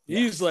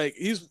 He's like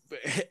he's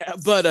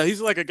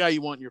like a guy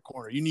you want in your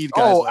corner. You need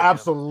guys. Oh, like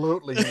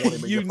absolutely, you want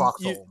him in your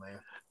foxhole, man.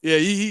 Yeah,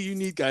 you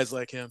need guys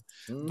like him.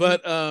 Mm-hmm.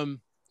 But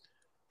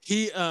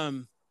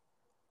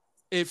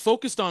it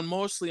focused on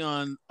mostly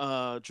on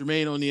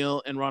Jermaine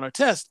O'Neal and Ron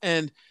Artest,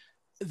 and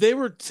they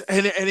were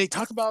and they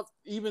talk about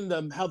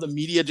even how the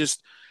media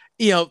just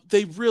they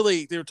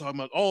were talking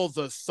about all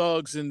the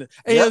thugs and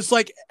it's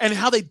like, and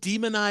how they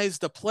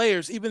demonized the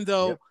players, even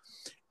though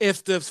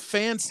if the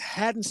fans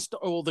hadn't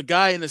the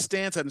guy in the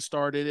stands hadn't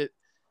started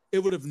it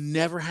would have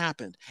never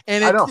happened.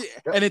 And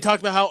and they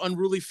talked about how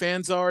unruly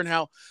fans are and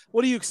how,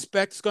 what do you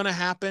expect is going to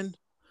happen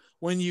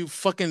when you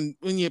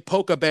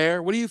poke a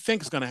bear? What do you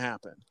think is going to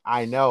happen?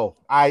 I know.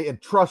 And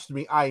trust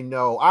me, I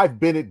know. I've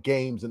been at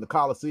games in the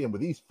Coliseum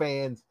with these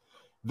fans.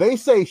 They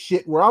say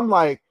shit where I'm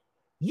like,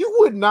 you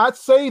would not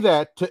say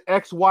that to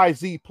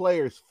XYZ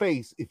player's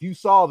face if you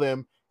saw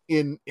them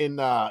in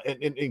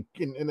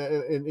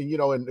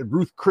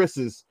Ruth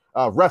Chris's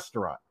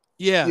restaurant.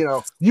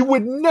 Yeah. You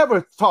would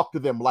never talk to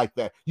them like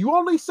that. You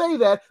only say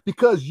that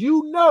because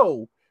you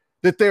know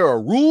that there are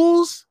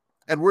rules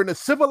and we're in a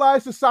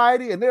civilized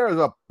society and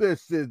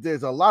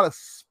there's a lot of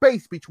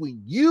space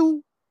between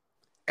you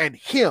and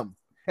him.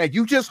 And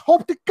you just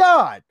hope to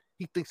God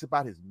he thinks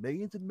about his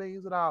millions and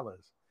millions of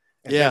dollars.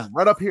 And then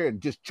run up here and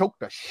just choke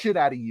the shit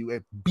out of you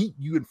and beat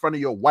you in front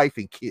of your wife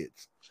and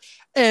kids.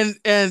 And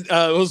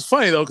it was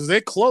funny though, because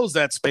they closed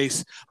that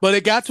space, but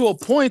it got to a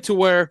point to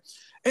where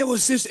you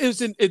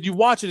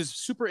watch it, it's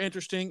super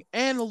interesting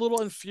and a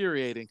little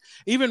infuriating.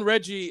 Even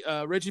Reggie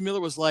Miller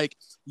was like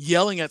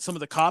yelling at some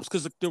of the cops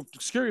because the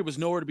security was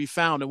nowhere to be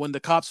found. And when the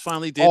cops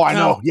finally did, I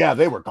know, yeah,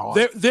 they were gone.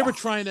 They were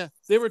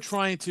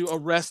trying to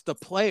arrest the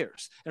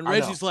players, and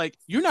Reggie's like,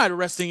 "You're not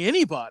arresting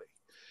anybody."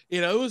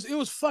 It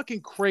was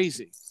fucking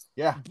crazy.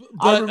 Yeah,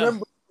 but I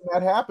remember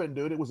that happened,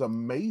 dude. It was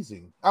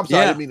amazing. I'm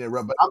sorry, I didn't mean to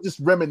interrupt, but I'm just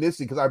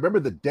reminiscing because I remember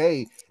the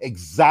day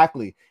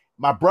exactly.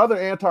 My brother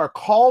Antar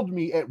called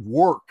me at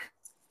work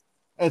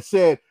and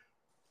said,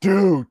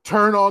 dude,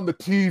 turn on the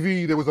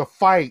TV. There was a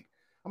fight.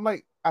 I'm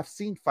like, I've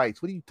seen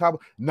fights. What are you talking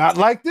about? Not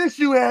like this,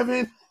 you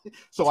haven't.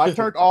 So I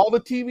turned all the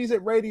TVs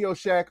at Radio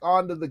Shack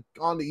on the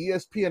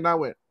ESPN, and I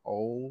went,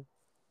 oh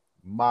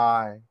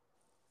my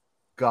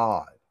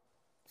God.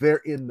 They're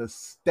in the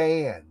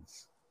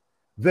stands.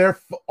 They're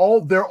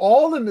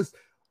all in this.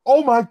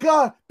 Oh my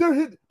God,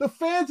 the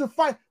fans are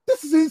fighting.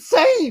 This is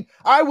insane.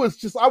 I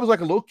was like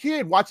a little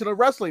kid watching a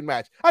wrestling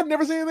match. I'd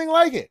never seen anything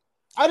like it.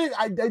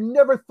 I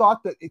never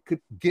thought that it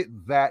could get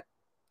that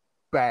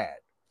bad.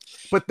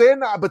 But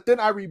then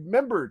I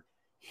remembered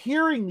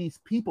hearing these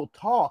people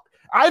talk.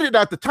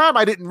 At the time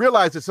I didn't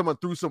realize that someone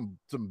threw some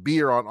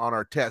beer on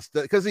our test,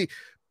 because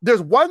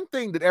there's one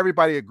thing that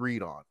everybody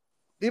agreed on.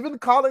 Even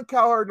Colin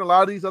Cowherd and a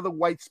lot of these other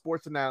white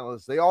sports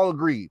analysts, they all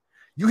agreed.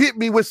 You hit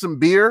me with some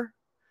beer,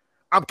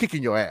 I'm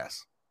kicking your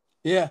ass.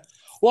 Yeah.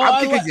 Well,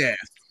 I'm kicking your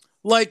ass.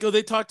 Like,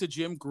 they talked to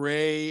Jim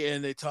Gray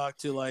and they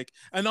talked to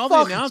and all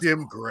Fuck the announcers.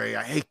 Jim Gray.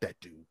 I hate that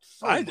dude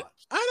so much.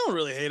 I don't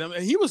really hate him.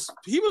 He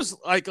was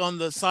like on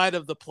the side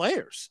of the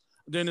players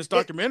during this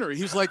documentary.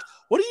 He was like,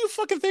 what do you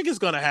fucking think is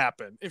going to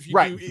happen if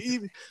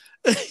you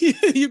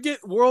you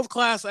get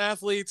world-class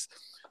athletes,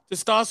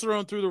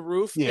 testosterone through the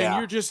roof,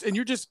 and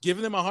you're just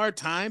giving them a hard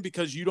time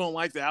because you don't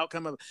like the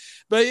outcome of it.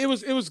 But it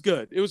was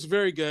good. It was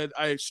very good.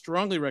 I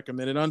strongly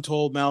recommend it.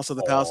 Untold Malice of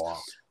the Palace.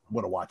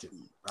 want to watch it.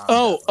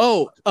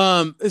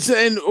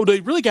 And what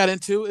they really got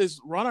into is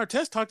Ron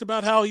Artest talked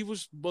about how he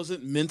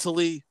wasn't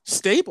mentally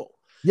stable.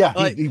 Yeah,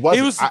 like he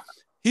wasn't.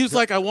 He was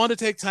like, I want to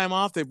take time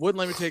off. They wouldn't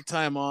let me take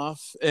time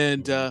off.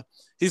 And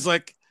he's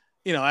like,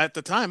 you know, at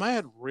the time I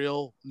had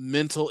real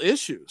mental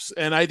issues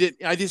and I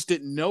just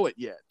didn't know it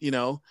yet. You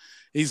know,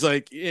 he's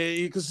like,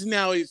 because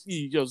now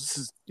he goes, this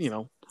is, you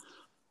know,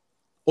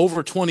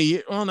 over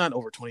 20, well, not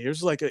over 20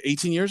 years, like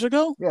 18 years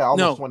ago. Yeah,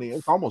 almost 20.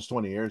 It's almost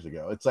 20 years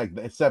ago. It's like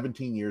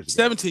 17 years ago.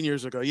 17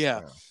 years ago, yeah.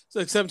 It's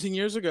like 17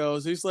 years ago.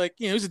 So he's like,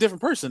 you know, he's a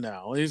different person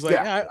now. He's like,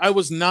 I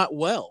was not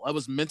well. I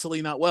was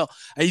mentally not well.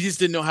 And he just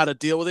didn't know how to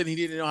deal with it. He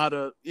didn't know how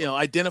to, you know,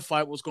 identify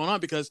what was going on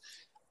because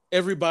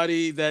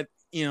everybody that,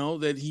 you know,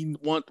 that he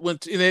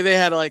went to, they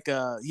had like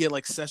he had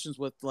like sessions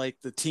with like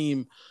the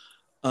team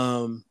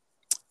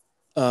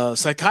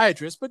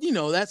psychiatrist, but you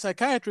know that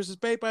psychiatrist is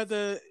paid by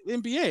the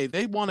NBA.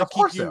 They want to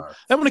keep you.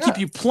 They want to keep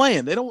you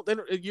playing. They don't.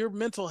 Your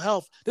mental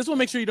health. This will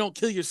make sure you don't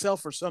kill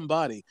yourself for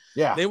somebody.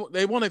 Yeah.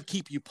 They want to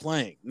keep you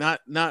playing,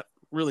 not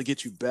really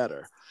get you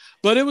better.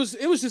 But it was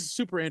just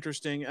super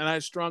interesting, and I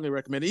strongly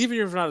recommend it. Even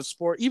if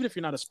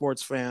you're not a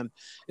sports fan,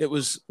 it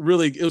was a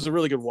really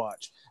good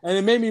watch, and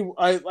it made me.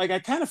 I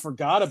kind of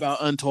forgot about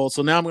Untold,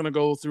 so now I'm going to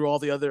go through all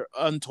the other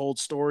untold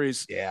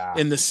stories.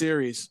 In the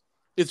series.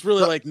 It's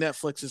really like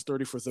Netflix's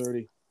 30 for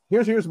 30.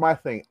 Here's my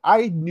thing.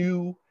 I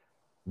knew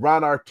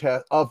Ron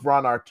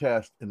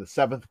Artest in the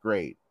 7th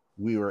grade.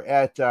 We were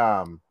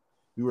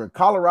in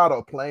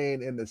Colorado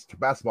playing in this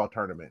basketball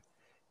tournament.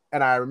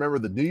 And I remember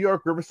the New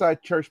York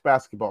Riverside Church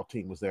basketball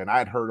team was there, and I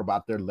had heard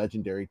about their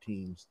legendary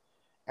teams.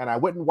 And I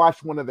went and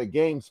watched one of the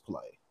games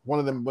play. One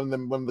of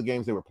the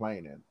games they were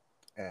playing in.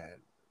 And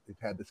they've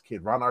had this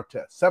kid, Ron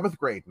Artest, 7th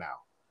grade now.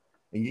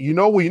 And you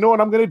know what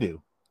I'm gonna do.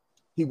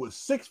 He was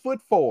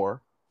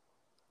 6'4",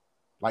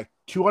 like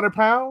 200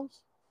 pounds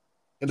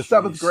in the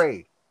 7th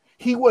grade.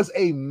 He was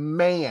a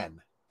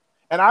man.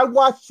 And I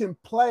watched him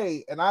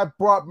play, and I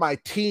brought my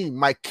team,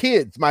 my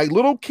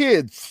little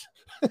kids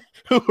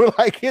who were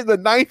like in the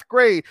 9th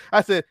grade.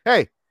 I said,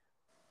 hey,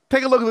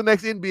 take a look at the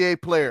next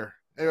NBA player.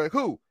 And they're like,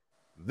 who?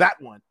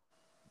 That one.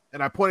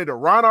 And I pointed to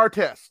Ron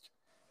Artest,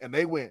 and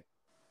they went,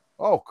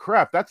 oh,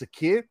 crap, that's a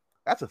kid?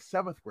 That's a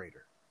 7th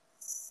grader.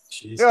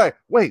 Jeez. They're like,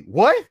 wait,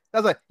 what? I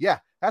was like, yeah,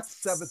 that's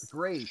 7th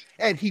grade.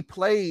 And he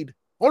played.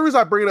 Only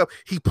reason I bring it up,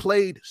 he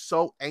played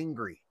so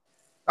angry.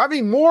 I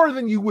mean, more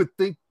than you would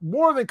think,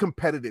 more than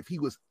competitive. He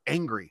was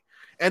angry.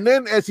 And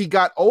then as he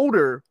got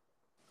older,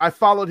 I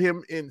followed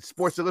him in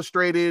Sports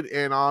Illustrated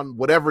and on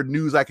whatever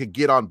news I could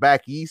get on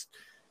back east.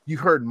 You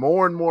heard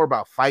more and more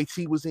about fights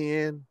he was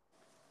in.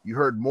 You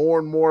heard more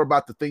and more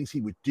about the things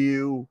he would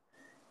do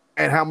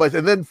and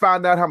then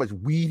found out how much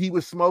weed he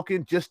was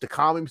smoking just to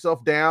calm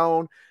himself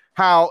down.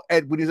 When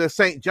he was at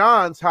St.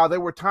 John's, how there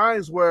were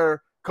times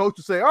where coach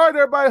would say, all right,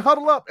 everybody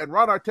huddle up. And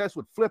Ron Artest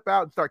would flip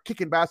out and start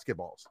kicking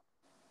basketballs.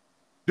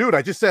 Dude,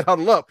 I just said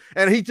huddle up.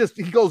 And he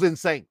goes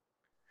insane.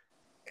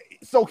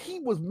 So he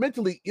was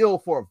mentally ill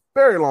for a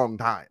very long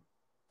time.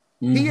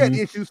 Mm-hmm. He had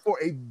issues for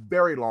a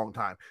very long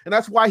time. And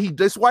that's why he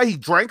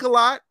drank a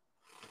lot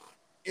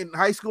in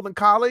high school and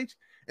college.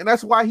 And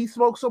that's why he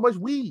smoked so much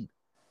weed.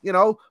 You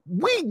know,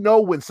 we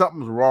know when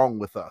something's wrong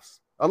with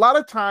us. A lot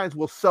of times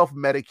we'll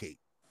self-medicate.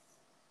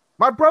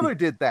 My brother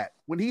did that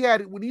when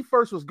he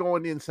first was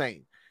going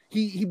insane.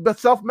 He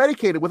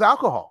self-medicated with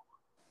alcohol.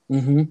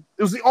 Mm-hmm.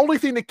 It was the only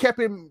thing that kept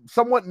him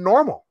somewhat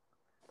normal.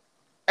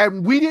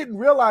 And we didn't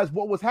realize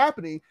what was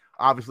happening,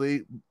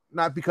 obviously,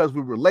 not because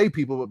we were lay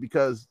people, but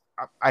because,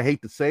 I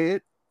hate to say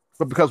it,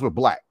 but because we're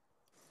black.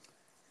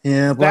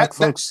 Yeah, black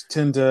folks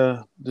tend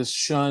to just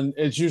shun.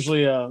 It's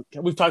usually,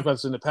 we've talked about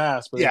this in the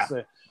past,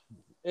 but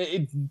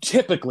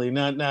typically,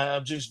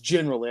 not just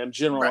generally, I'm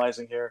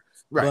generalizing here.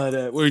 Right.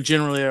 But we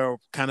generally are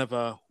kind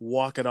of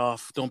walk it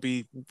off. Don't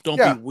be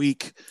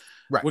weak.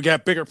 Right. We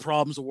got bigger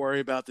problems to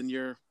worry about than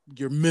your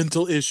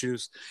mental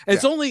issues. And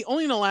it's only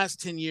in the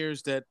last 10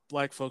 years that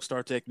black folks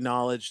start to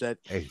acknowledge that.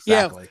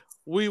 Exactly.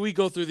 Yeah, we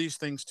go through these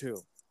things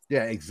too.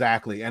 Yeah,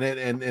 exactly. And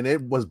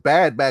it was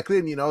bad back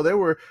then. You know, there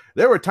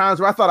were times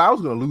where I thought I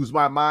was going to lose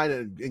my mind,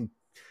 and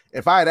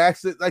if I had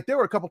access, like there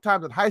were a couple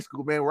times in high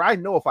school, man, where I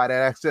know if I'd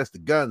had access to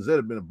guns, there'd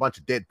have been a bunch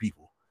of dead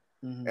people.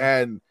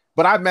 Mm-hmm.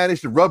 But I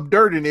managed to rub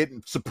dirt in it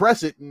and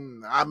suppress it,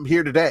 and I'm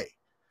here today.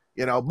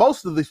 You know,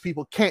 most of these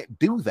people can't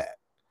do that.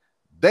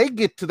 They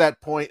get to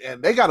that point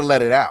and they got to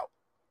let it out.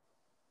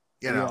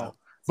 You know,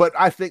 but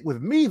I think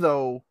with me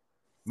though,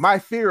 my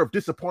fear of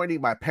disappointing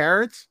my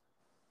parents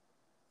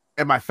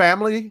and my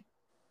family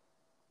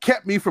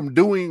kept me from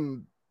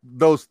doing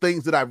those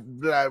things that I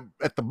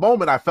at the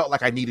moment I felt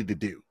like I needed to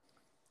do.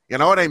 You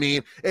know what I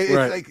mean?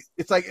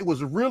 It's like it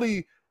was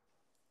really.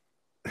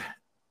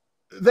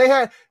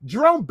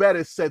 Jerome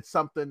Bettis said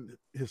something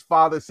his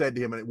father said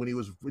to him when he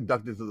was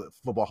inducted into the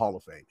Football Hall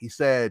of Fame. He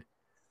said,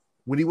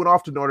 when he went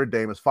off to Notre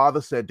Dame, his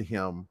father said to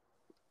him,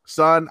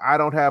 son, I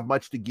don't have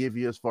much to give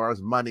you as far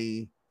as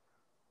money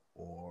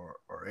or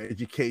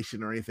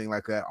education or anything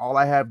like that. All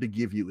I have to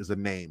give you is a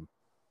name.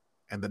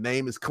 And the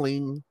name is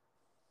clean.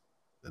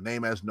 The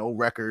name has no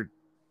record.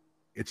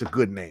 It's a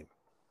good name.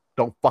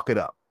 don't fuck it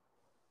up.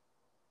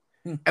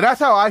 Hmm. And that's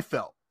how I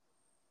felt.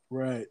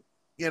 Right.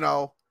 You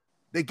know,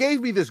 they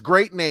gave me this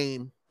great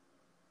name.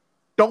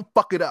 Don't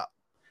fuck it up.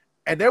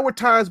 And there were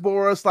times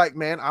where it's like,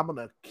 man, I'm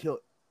gonna kill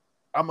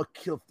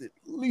at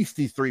least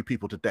these 3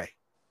 people today.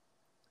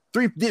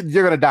 3,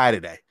 you're gonna die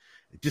today.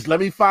 Just let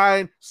me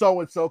find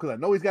so and so because I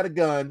know he's got a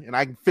gun, and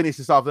I can finish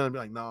this off. And I'll be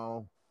like,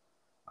 no,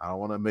 I don't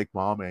want to make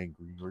mom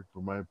angry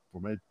for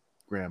my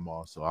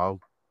grandma, so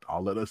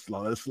I'll let us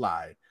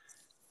slide.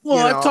 Well,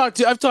 You know?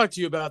 I've talked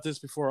to you about this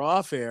before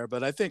off air,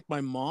 but I think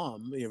my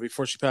mom,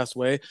 before she passed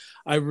away,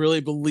 I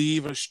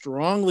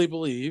strongly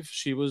believe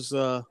she was,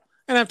 and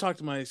I've talked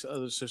to my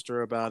other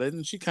sister about it,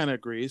 and she kind of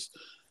agrees.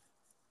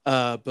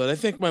 But I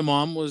think my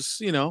mom was,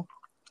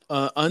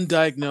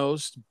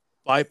 undiagnosed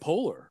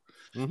bipolar,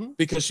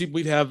 because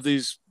we'd have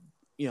these,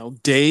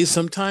 days,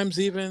 sometimes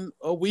even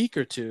a week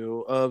or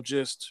two of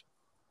just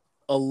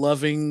a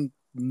loving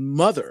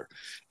mother,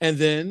 and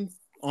then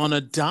on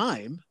a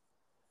dime,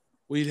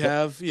 we'd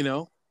have,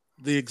 the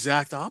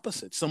exact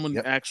opposite. Someone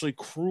actually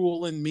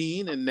cruel and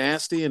mean and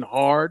nasty and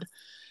hard.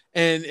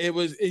 And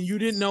you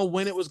didn't know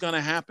when it was going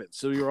to happen.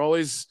 So you're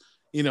always,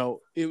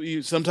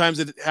 sometimes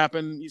it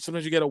happened.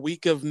 Sometimes you get a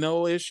week of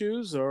no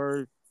issues,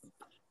 or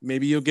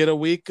maybe you'll get a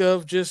week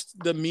of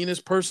just the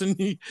meanest person.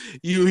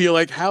 You're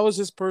like, how is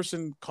this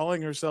person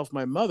calling herself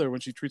my mother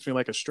when she treats me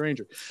like a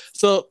stranger?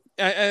 So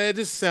it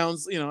just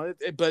sounds,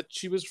 but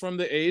she was from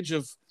the age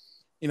of,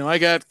 I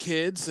got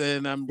kids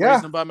and I'm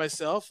raising them by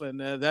myself, and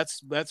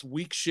that's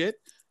weak shit.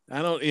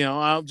 I don't,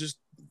 I'll just,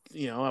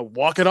 I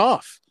walk it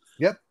off.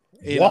 Yep.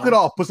 Walk it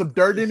off. Put some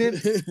dirt in it.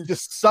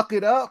 Just suck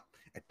it up.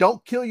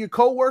 Don't kill your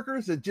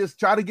coworkers and just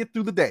try to get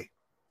through the day.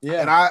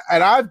 Yeah.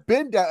 And I've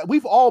been down.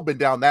 We've all been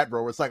down that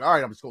road. It's like, all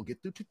right, I'm just gonna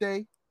get through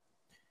today.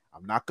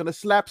 I'm not gonna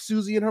slap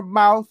Susie in her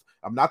mouth.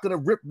 I'm not gonna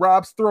rip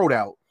Rob's throat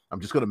out.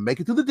 I'm just gonna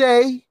make it through the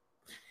day.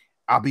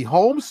 I'll be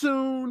home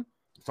soon.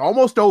 It's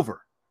almost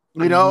over.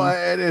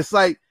 And it's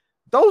like,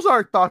 those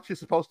aren't thoughts you're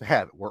supposed to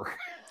have at work.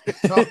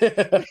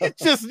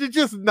 It's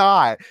just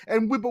not.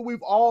 But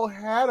we've all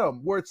had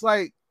them where it's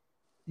like,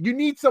 you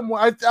need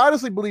someone. I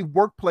honestly believe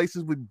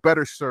workplaces would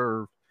better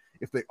serve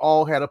if they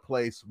all had a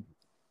place,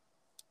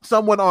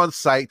 someone on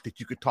site that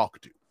you could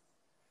talk to.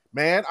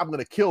 Man, I'm going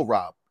to kill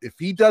Rob if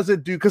he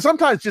doesn't do, because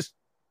sometimes just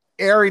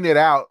airing it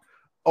out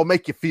will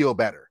make you feel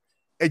better.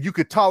 And you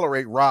could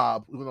tolerate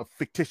Rob, even a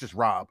fictitious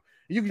Rob.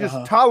 You can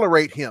just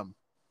tolerate him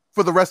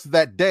for the rest of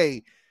that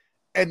day,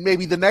 and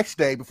maybe the next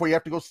day before you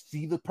have to go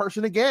see the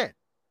person again.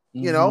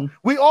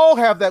 We all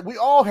have that. We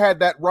all had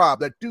that Rob,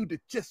 that dude that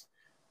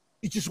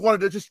you just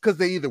wanted to, just because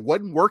they either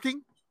wasn't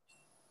working,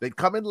 they'd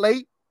come in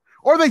late,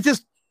 or they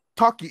just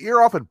talk your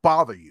ear off and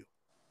bother you.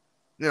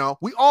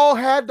 We all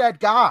had that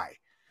guy.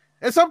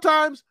 And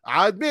sometimes,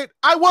 I admit,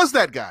 I was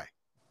that guy.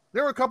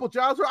 There were a couple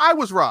jobs where I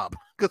was Rob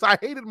because I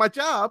hated my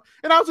job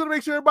and I was going to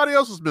make sure everybody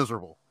else was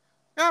miserable.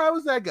 Yeah, I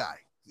was that guy.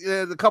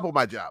 A couple of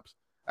my jobs.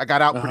 I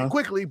got out pretty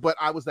quickly, but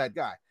I was that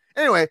guy.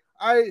 Anyway,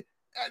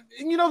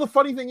 the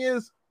funny thing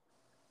is,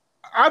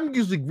 I'm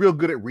usually real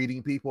good at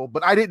reading people,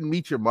 but I didn't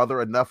meet your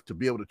mother enough to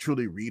be able to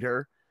truly read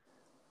her.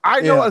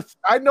 I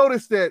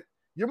noticed that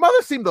your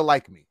mother seemed to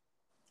like me.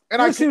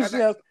 And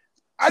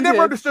I never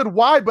understood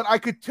why, but I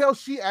could tell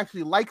she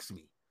actually likes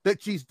me.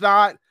 That she's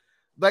not,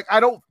 like, I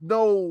don't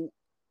know.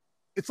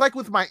 It's like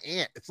with my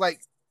aunt. It's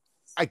like,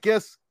 I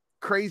guess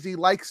crazy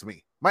likes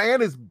me. My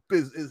aunt is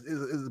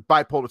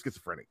bipolar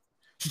schizophrenic.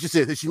 She just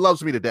is. She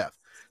loves me to death.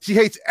 She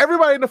hates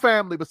everybody in the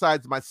family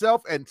besides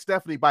myself and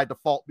Stephanie by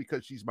default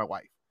because she's my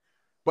wife.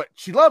 But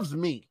she loves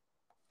me.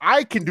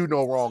 I can do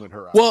no wrong in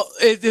her eyes. Well,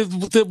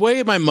 the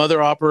way my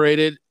mother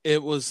operated,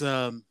 it was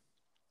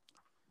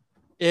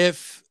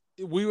if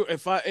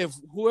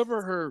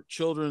whoever her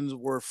children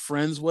were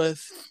friends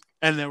with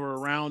and they were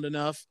around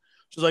enough,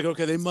 she's like,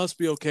 okay, they must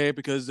be okay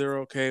because they're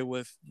okay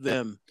with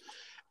them.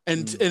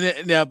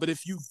 But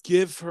if you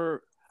give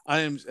her,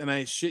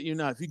 I shit you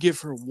not, if you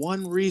give her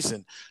one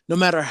reason, no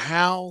matter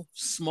how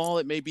small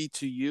it may be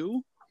to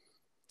you,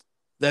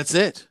 that's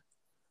it.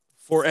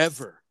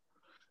 Forever.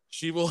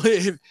 She will,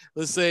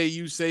 let's say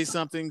you say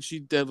something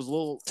that was a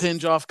little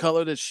tinge off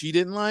color that she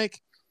didn't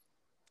like.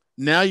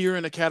 Now you're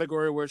in a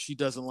category where she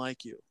doesn't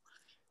like you.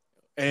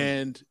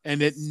 And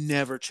it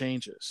never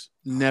changes.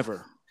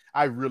 Never.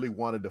 I really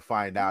wanted to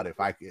find out if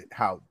I could,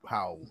 how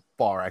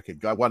far I could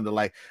go. I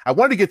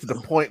wanted to get to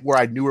the point where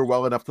I knew her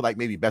well enough to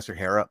maybe mess her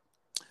hair up.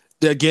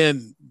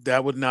 Again,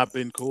 that would not have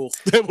been cool.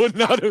 That would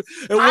not have,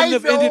 it wouldn't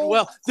have ended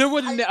well. There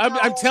wouldn't,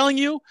 I'm telling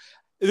you,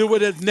 there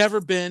would have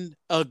never been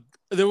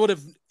there would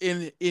have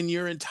in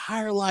your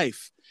entire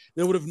life,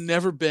 there would have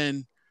never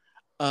been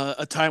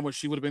a time where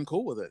she would have been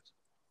cool with it,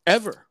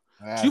 ever.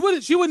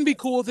 She wouldn't be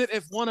cool with it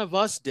if one of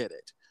us did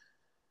it.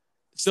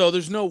 So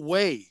there's no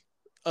way,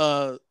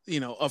 a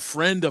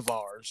friend of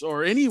ours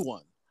or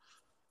anyone.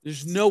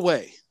 There's no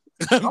way.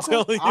 I'm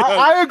telling you.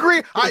 I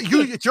agree.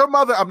 It's your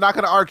mother. I'm not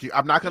going to argue.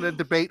 I'm not going to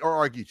debate or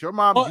argue. It's your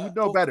mom. You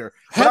know better.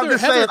 But I'm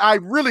just saying, I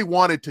really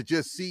wanted to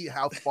just see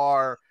how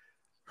far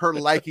her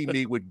liking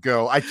me would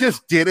go. I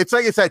just did. It's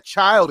like it's that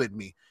child in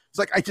me It's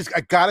like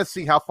I gotta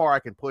see how far I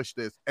can push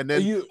this, and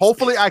then You-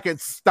 hopefully I can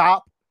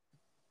stop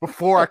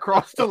before I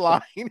cross the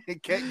line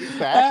and can't get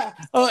back.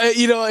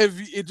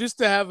 if just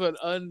to have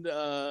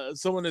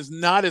someone that's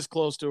not as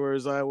close to her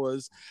as I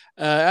was,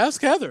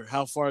 ask Heather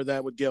how far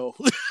that would go.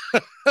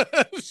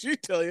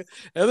 She'd tell you.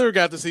 Heather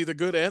got to see the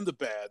good and the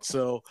bad.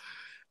 So,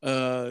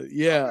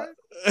 yeah,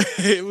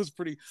 it was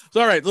pretty. So,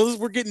 all right,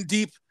 we're getting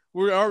deep.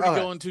 We're already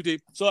going too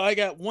deep. So, I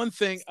got one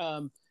thing.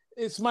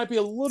 This might be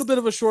a little bit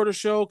of a shorter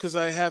show because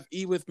I have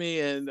E with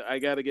me and I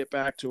got to get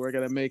back to her. I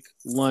got to make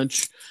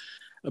lunch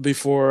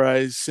before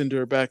I send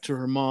her back to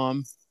her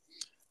mom.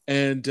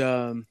 And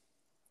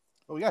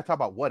we got to talk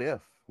about what if.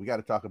 We got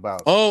to talk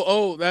about.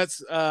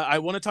 That's I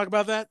want to talk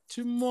about that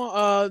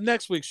tomorrow,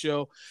 next week's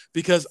show,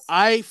 because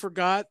I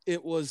forgot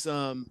it was.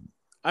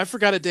 I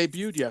forgot it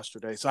debuted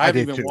yesterday, so I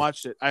haven't even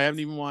watched it.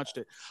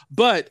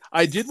 But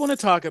I did want to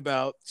talk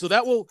about. So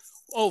that will.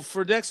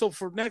 For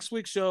next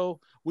week's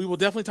show, we will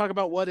definitely talk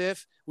about what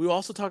if. We will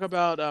also talk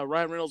about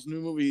Ryan Reynolds'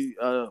 new movie,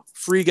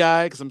 Free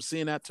Guy, because I'm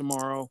seeing that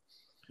tomorrow.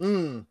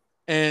 And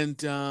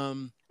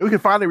we can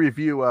finally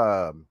review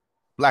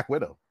Black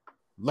Widow.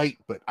 Late,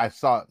 but I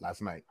saw it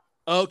last night.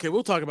 Okay,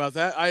 we'll talk about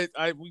that.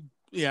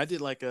 I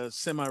did like a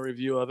semi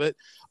review of it,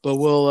 but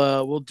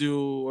we'll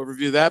do a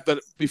review of that.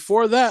 But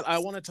before that, I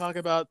want to talk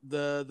about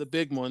the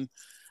big one,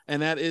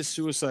 and that is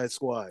Suicide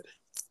Squad.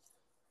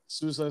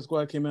 Suicide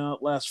Squad came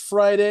out last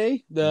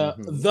Friday.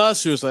 The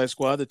Suicide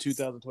Squad, the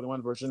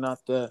 2021 version, not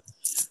the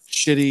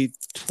shitty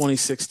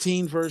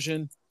 2016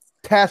 version.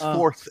 Task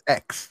Force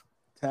X.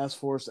 Task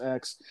Force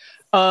X.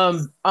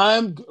 I'm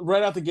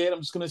right out the gate.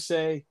 I'm just gonna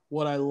say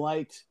what I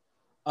liked.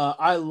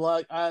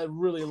 I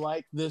really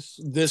like this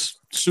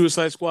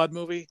Suicide Squad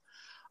movie.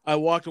 I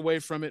walked away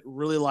from it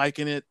really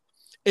liking it.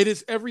 It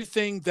is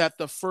everything that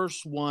the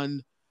first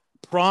one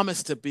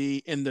promised to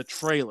be in the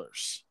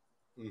trailers.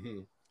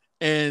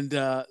 And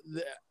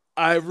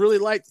I really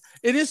like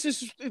it.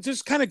 It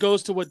just kind of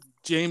goes to what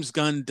James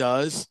Gunn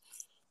does.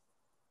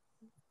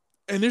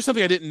 And there's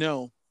something I didn't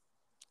know.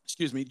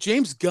 Excuse me.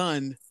 James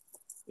Gunn,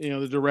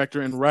 the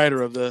director and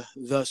writer of the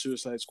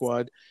Suicide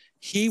Squad,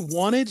 he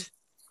wanted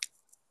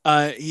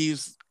when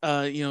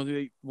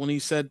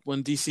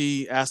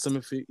DC asked him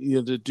if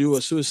to do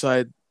a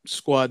Suicide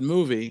Squad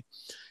movie,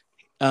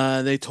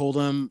 they told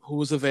him who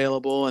was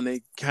available, and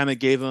they kind of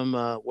gave him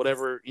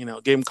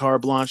gave him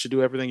carte blanche to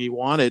do everything he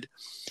wanted.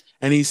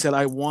 And he said,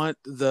 I want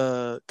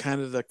the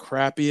kind of the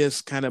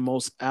crappiest, kind of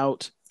most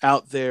out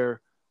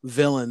there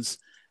villains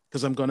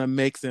because I'm going to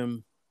make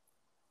them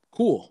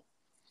cool.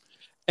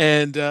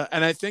 And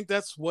I think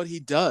that's what he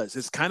does.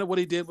 It's kind of what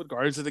he did with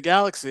Guardians of the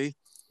Galaxy.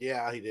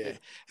 Yeah, he did.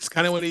 It's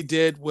kind of what he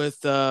did with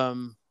with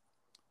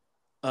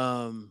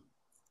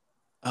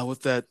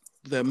that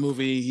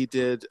movie he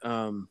did,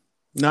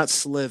 not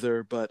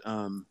Slither, but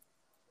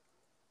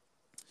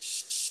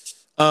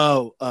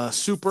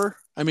Super.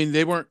 I mean,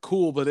 they weren't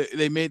cool, but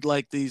they made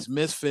like these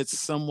misfits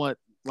somewhat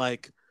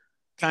like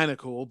kind of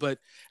cool. But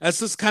that's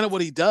just kind of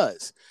what he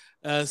does.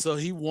 So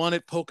he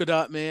wanted Polka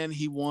Dot Man,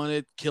 he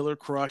wanted Killer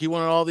Croc, he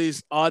wanted all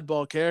these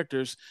oddball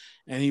characters,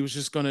 and he was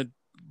just going to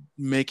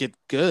make it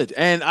good.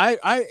 And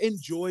I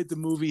enjoyed the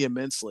movie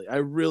immensely. I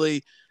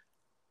really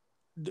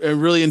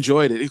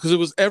enjoyed it because it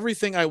was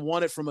everything I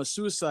wanted from a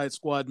Suicide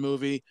Squad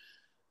movie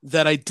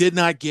that I did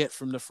not get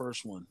from the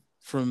first one.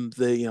 From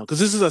the because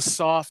this is a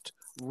soft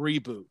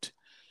reboot,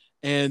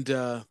 and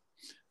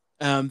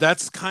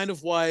that's kind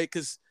of why.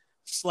 Because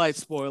slight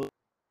spoiler.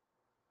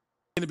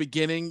 In the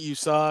beginning, you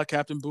saw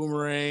Captain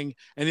Boomerang,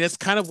 and that's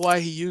kind of why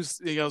he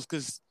used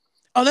because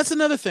that's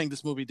another thing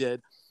this movie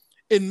did.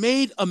 It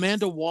made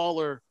Amanda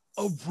Waller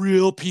a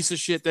real piece of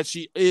shit that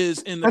she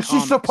is in the comics.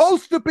 She's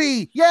supposed to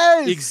be.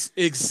 Yes,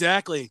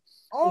 exactly.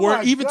 Oh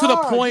or even God, to the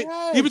point,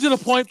 yes. even to the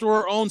point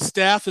where her own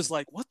staff is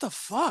like, "What the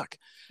fuck?"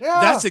 Yeah,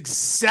 that's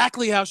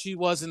exactly how she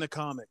was in the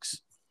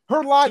comics.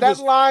 Her line,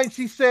 line,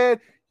 she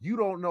said, "You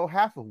don't know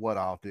half of what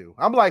I'll do."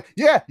 I'm like,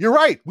 "Yeah, you're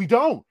right. We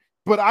don't."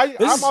 But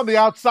I'm on the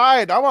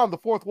outside. I'm on the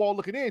fourth wall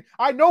looking in.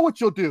 I know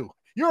what you'll do.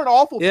 You're an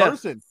awful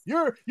person.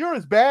 You're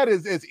as bad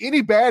as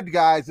any bad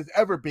guys has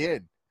ever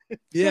been.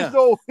 Yeah.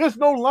 There's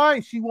no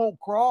line she won't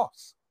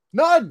cross.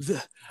 None.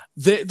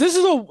 This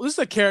is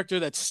a character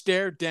that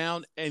stared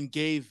down and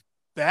gave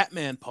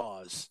Batman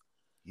pause.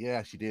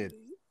 Yeah, she did.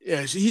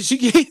 Yeah, she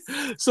gave,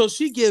 so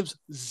she gives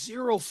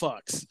zero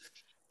fucks.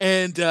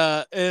 And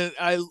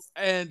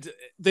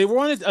they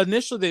wanted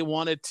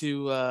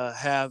to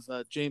have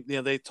James.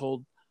 They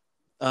told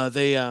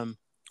they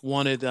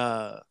wanted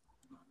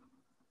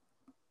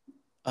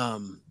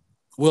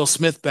Will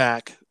Smith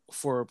back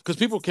because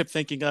people kept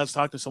thinking. I was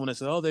talking to someone that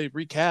said, "Oh, they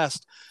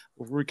recast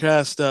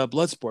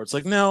Bloodsport." It's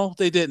like, no,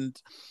 they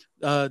didn't.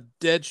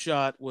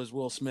 Deadshot was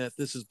Will Smith.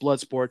 This is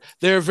Bloodsport.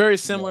 They're very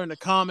similar in the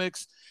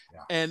comics,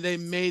 and they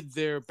made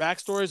their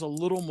backstories a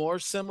little more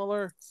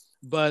similar.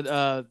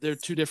 But they're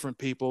two different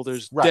people.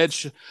 There's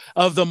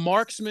of the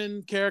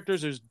marksman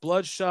characters. There's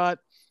Bloodshot,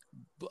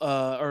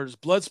 or there's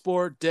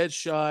Bloodsport,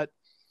 Deadshot.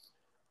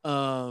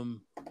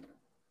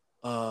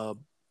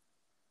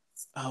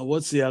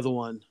 What's the other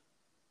one?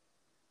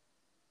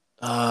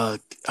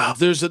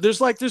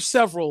 There's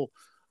several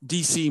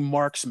DC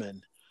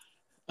marksmen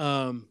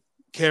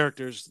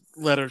characters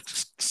that are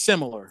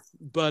similar,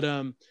 but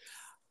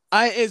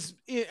I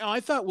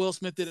thought Will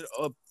Smith did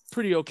a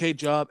pretty okay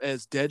job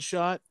as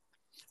Deadshot.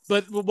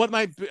 But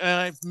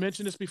I've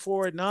mentioned this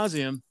before ad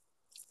nauseum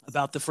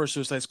about the first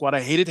Suicide Squad.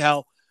 I hated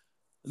how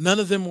none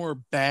of them were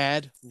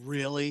bad,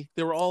 really.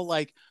 They were all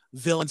like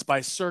villains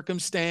by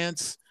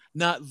circumstance,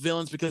 not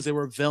villains because they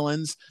were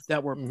villains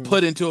that were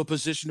put into a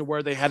position to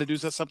where they had to do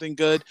something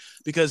good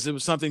because it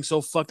was something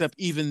so fucked up,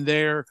 even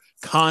their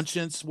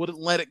conscience wouldn't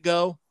let it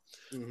go.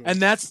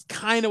 And that's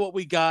kind of what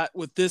we got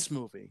with this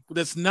movie.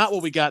 That's not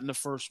what we got in the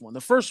first one.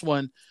 The first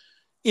one,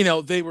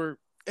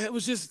 it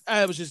was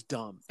just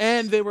dumb.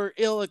 And they were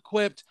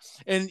ill-equipped.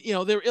 And,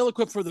 they were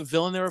ill-equipped for the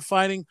villain they were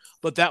fighting.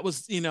 But that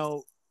was,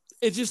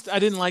 I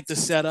didn't like the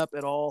setup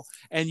at all.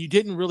 And you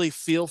didn't really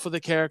feel for the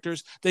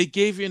characters. They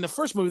gave you, in the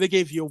first movie, they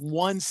gave you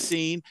one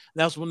scene.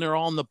 That was when they're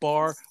all in the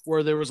bar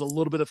where there was a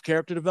little bit of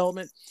character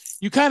development.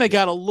 You kind of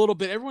got a little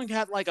bit, everyone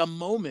had like a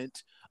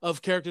moment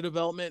of character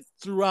development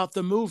throughout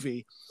the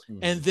movie.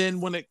 And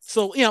then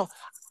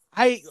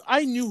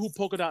I knew who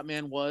Polka Dot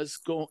Man was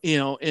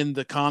in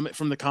the comic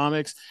from the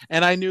comics,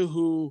 and I knew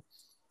who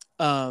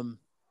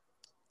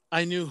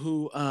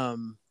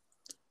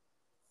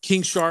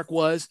King Shark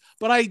was,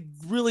 but I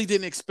really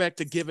didn't expect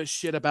to give a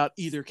shit about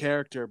either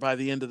character by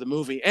the end of the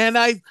movie. And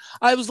I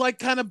was like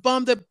kind of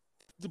bummed that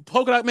the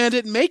Polka Dot Man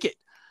didn't make it.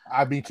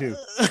 Me too.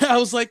 I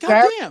was like,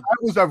 God damn.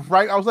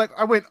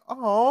 I went,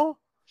 oh.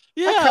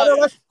 Yeah,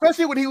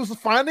 especially when he was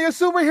finally a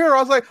superhero. I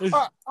was like,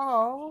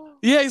 oh.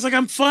 Yeah, he's like,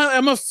 I'm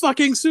a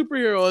fucking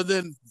superhero, and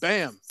then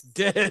bam,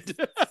 dead.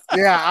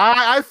 Yeah,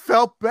 I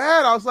felt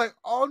bad. I was like,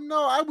 oh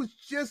no,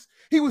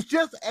 he was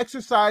just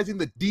exercising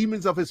the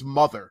demons of his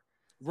mother.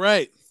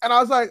 Right. And I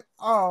was like,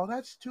 oh,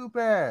 that's too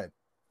bad.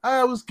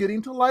 I was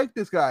getting to like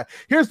this guy.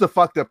 Here's the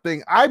fucked up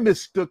thing. I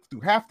mistook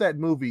through half that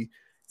movie,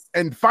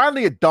 and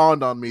finally it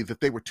dawned on me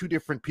that they were two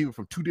different people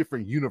from two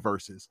different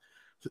universes.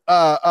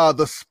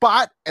 The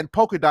Spot and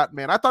Polka Dot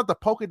Man. I thought the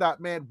Polka Dot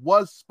Man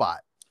was Spot.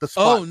 The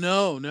Spot. Oh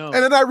no. And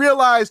then I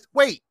realized,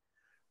 wait,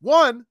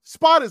 one,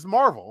 Spot is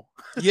Marvel.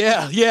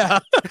 Yeah.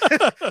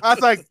 I was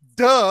like,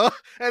 duh.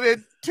 And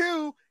then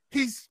two,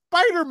 he's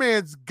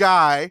Spider-Man's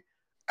guy.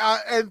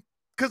 And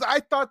because I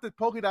thought that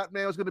Polka Dot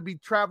Man was going to be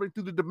traveling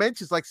through the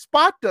dimensions like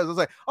Spot does. I was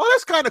like, oh,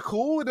 that's kind of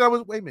cool. And then I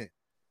was, wait a minute,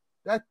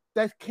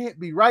 that can't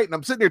be right. And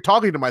I'm sitting there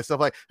talking to myself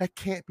like, that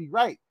can't be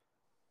right.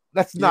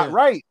 That's not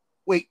right.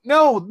 Wait,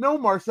 no,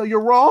 Marcel,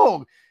 you're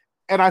wrong.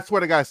 And I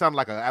swear to God, I sounded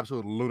like an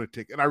absolute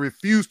lunatic. And I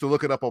refused to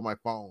look it up on my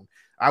phone.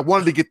 I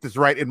wanted to get this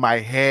right in my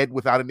head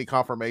without any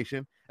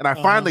confirmation. And I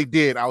finally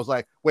did. I was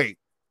like, wait,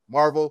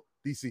 Marvel,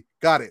 DC,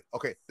 got it.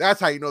 Okay, that's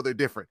how you know they're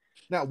different.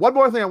 Now, one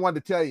more thing I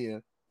wanted to tell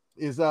you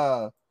is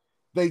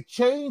they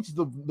changed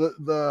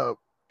the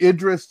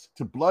Idris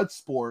to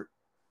Bloodsport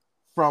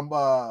from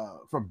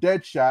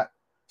Deadshot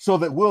so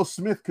that Will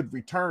Smith could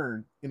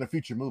return in a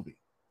future movie.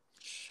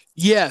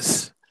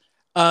 Yes.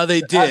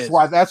 They did.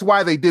 That's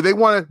why they did. They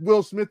wanted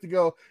Will Smith to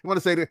go. They want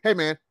to say, hey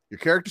man, your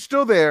character's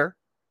still there.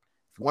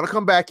 If you want to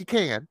come back, you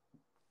can.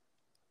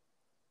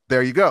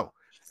 There you go.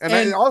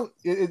 And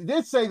it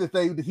did say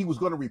that he was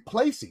going to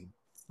replace him,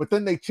 but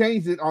then they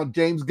changed it on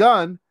James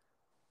Gunn.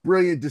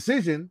 Brilliant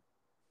decision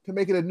to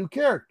make it a new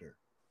character.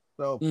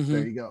 So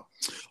there you go.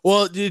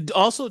 Well,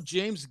 also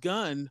James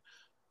Gunn,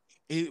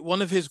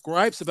 one of his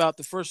gripes about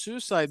the first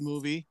Suicide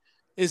movie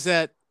is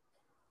that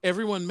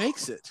everyone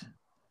makes it.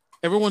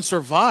 Everyone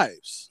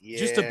survives. Yeah.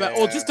 Just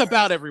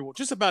about everyone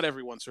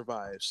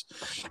survives.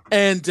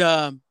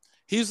 And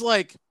he's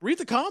like, read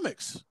the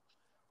comics.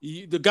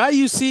 The guy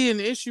you see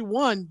in issue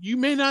 1, you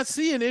may not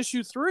see in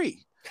issue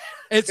 3.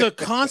 It's a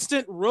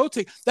constant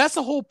rotate. That's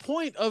the whole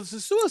point of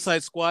the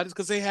Suicide Squad, is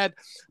because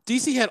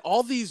DC had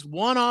all these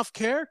one-off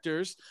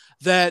characters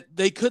that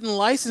they couldn't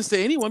license to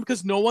anyone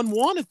because no one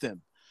wanted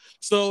them.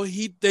 So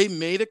they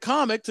made a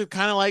comic to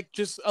kind of like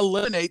just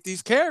eliminate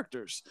these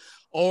characters,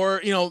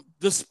 or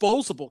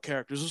disposable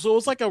characters. So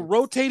it's like a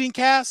rotating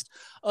cast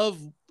of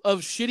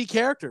shitty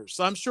characters.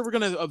 So I'm sure we're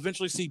going to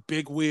eventually see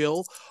Big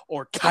Wheel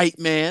or Kite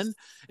Man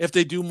if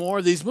they do more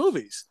of these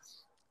movies.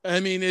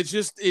 I mean, it's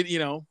just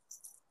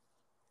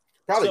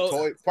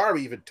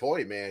probably even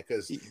Toy Man,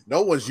 because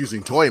no one's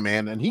using Toy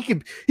Man, and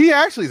he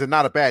actually is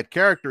not a bad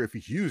character if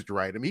he's used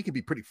right. I mean, he can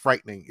be pretty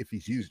frightening if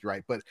he's used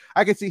right. But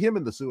I can see him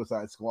in the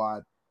Suicide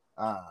Squad,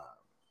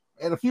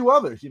 and a few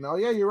others.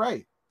 Yeah, you're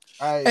right.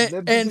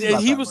 And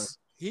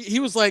he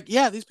was like,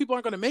 yeah, these people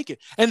aren't going to make it.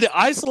 And to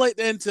isolate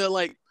and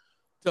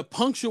to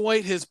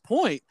punctuate his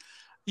point,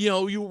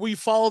 we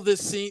follow this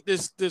scene,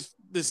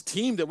 this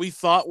team that we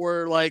thought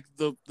were like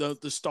the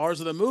stars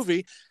of the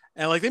movie,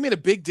 and like they made a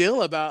big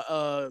deal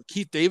about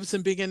Keith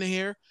Davidson being in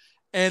here,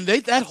 and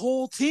that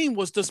whole team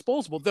was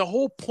disposable. The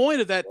whole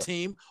point of that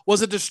team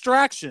was a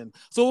distraction,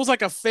 so it was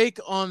like a fake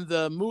in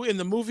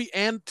the movie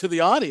and to the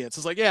audience.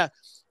 It's like, yeah.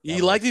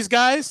 You like these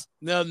guys?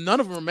 No, none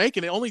of them are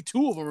making it. Only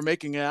 2 of them are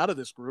making it out of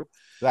this group.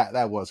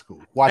 That was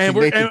cool. Watching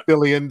Nathan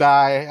Fillion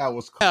die, that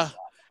was cool. Yeah.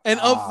 And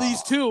of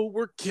these two,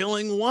 we're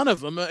killing one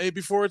of them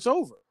before it's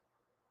over.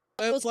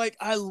 It was like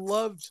I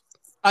love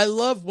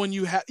when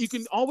you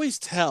can always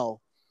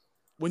tell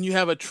when you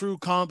have a true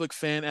comic book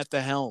fan at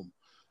the helm.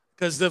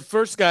 Because the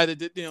first guy that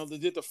did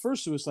the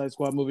first Suicide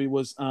Squad movie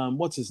was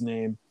what's his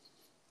name?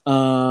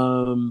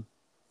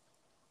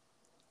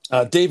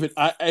 David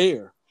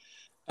Ayer.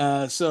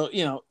 So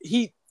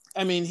he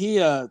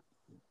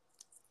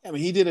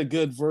did a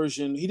good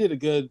version. He did a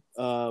good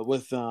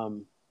with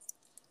did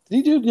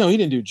he do? No, he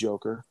didn't do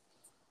Joker.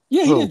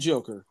 Yeah, he did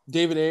Joker.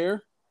 David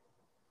Ayer.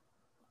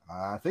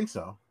 I think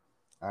so.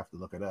 I have to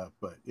look it up,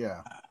 but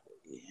yeah.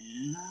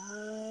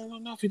 I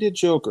don't know if he did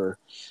Joker,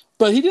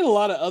 but he did a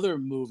lot of other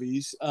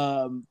movies.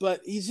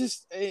 But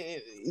he's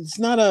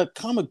not a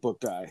comic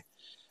book guy.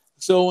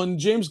 So when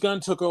James Gunn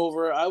took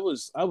over, I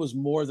was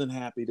more than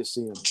happy to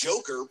see him.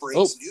 Joker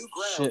breaks new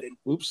ground.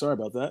 Oops, sorry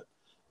about that.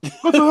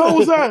 What the hell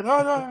was that?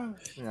 No.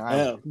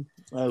 Yeah,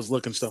 I was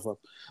looking stuff up.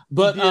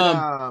 But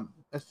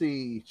let's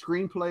see,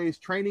 screenplays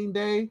Training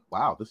Day.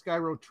 Wow, this guy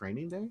wrote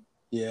Training Day.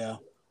 Yeah.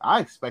 I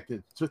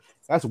expected to.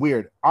 That's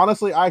weird.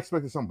 Honestly, I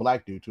expected some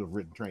black dude to have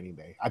written Training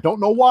Day. I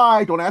don't know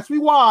why. Don't ask me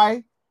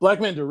why.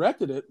 Black man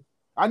directed it.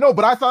 I know,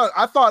 but I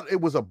thought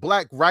it was a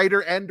black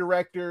writer and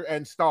director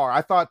and star.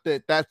 I thought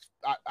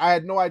I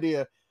had no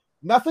idea.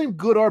 Nothing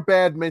good or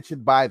bad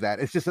mentioned by that.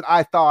 It's just that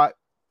I thought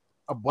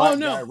a black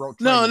guy wrote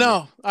Training Day.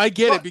 No. I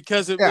get it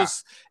because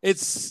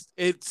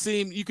it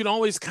seemed you can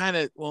always kind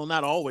of, well,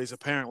 not always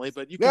apparently,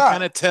 but you can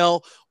kind of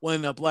tell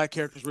when a black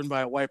character is written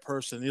by a white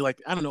person. You're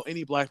like, I don't know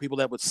any black people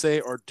that would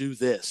say or do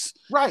this.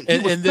 Right.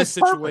 In this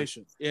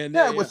situation.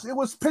 It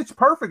was pitch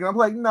perfect. And I'm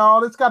like,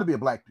 no, it's got to be a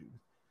black dude.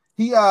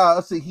 He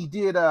let's see, he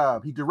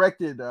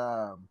directed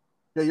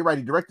you're right,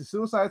 he directed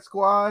Suicide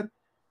Squad.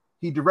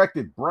 He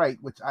directed Bright,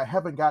 which I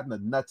haven't gotten the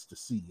nuts to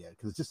see yet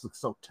because it just looks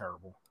so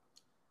terrible.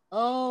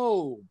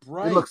 Oh,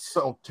 Bright. It looks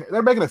so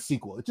they're making a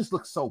sequel. It just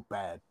looks so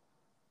bad.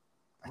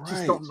 I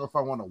just don't know if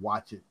I want to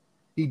watch it.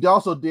 He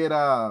also did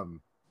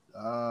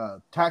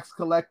Tax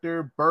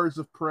Collector, Birds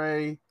of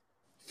Prey,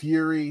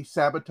 Fury,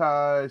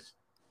 Sabotage,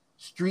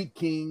 Street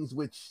Kings,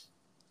 which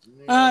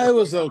it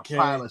was okay.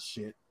 Pile of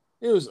shit.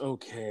 It was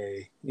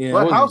okay. Yeah,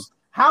 but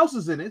House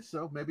is in it,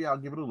 so maybe I'll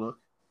give it a look.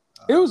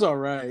 It was all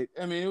right.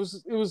 I mean, it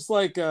was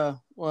like he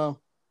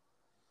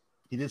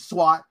did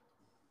SWAT,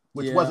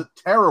 which wasn't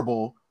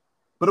terrible,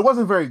 but it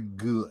wasn't very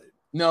good.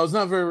 No, it's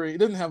not very. It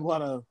doesn't have a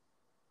lot of.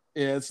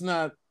 Yeah, it's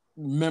not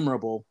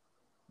memorable.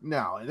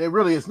 No, it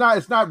really is not.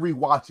 It's not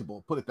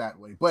rewatchable. Put it that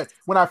way. But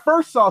when I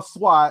first saw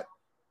SWAT,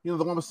 the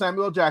one with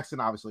Samuel L. Jackson,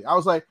 obviously, I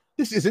was like,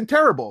 "This isn't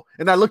terrible."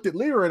 And I looked at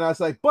Lyra and I was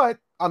like, "But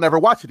I'll never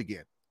watch it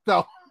again."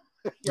 So,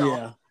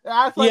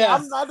 I was like,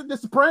 I'm not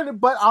disappointed,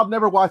 but I'll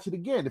never watch it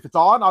again. If it's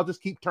on, I'll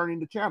just keep turning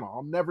the channel.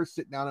 I'll never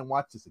sit down and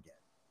watch this again.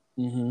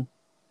 Mm-hmm.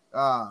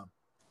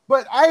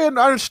 But I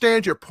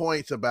understand your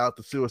points about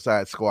the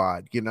Suicide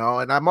Squad,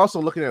 and I'm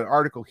also looking at an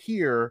article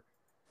here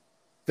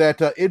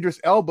that Idris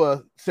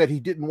Elba said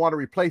he didn't want to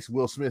replace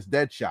Will Smith's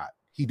Deadshot.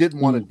 He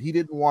didn't want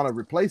to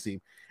replace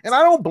him, and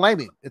I don't blame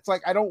him. It's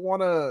like I don't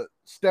want to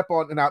step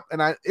on,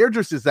 and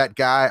Idris is that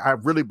guy. I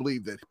really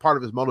believe that part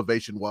of his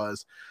motivation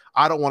was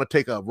I don't want to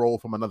take a role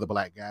from another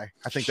black guy.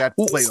 I think that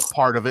played a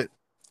part of it.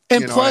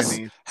 And plus,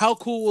 how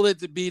cool will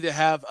it be to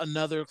have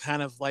another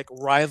kind of like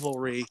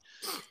rivalry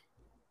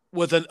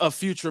with a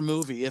future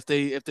movie if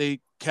they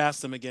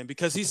cast them again?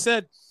 Because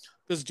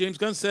James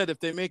Gunn said if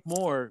they make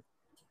more,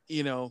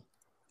 he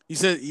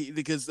said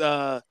because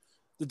the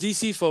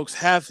DC folks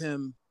have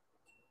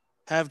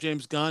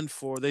James Gunn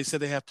they said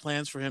they have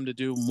plans for him to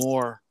do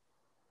more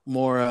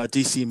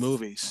DC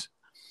movies,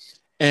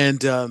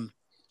 and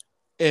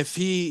if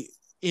he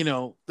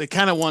they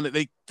kind of want it,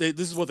 they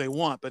this is what they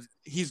want, but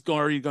he's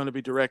already going to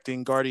be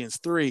directing Guardians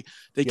 3.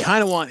 They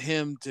kind of want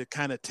him to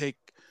kind of take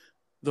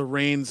the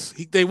reins.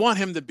 They want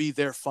him to be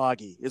their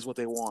Foggy is what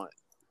they want.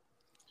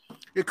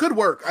 It could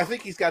work. I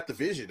think he's got the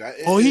vision.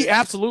 He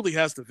absolutely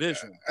has the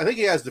vision. I think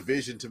he has the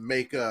vision to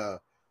make a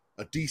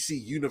DC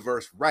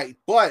universe right.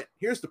 But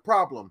here's the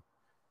problem.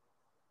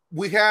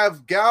 We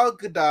have Gal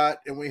Gadot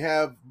and we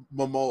have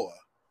Momoa.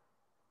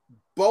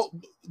 Both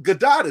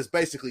Gadot is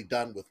basically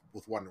done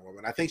with Wonder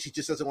Woman. I think she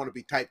just doesn't want to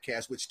be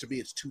typecast, which to me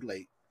it's too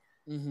late.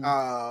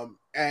 Mm-hmm.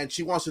 And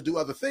she wants to do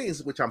other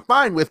things, which I'm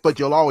fine with, but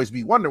you'll always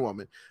be Wonder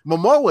Woman.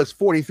 Momoa is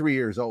 43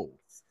 years old.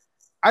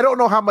 I don't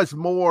know how much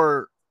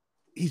more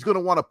he's going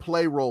to want to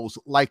play roles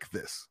like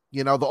this.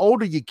 The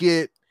older you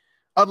get,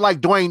 unlike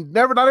Dwayne,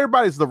 not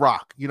everybody's The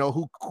Rock,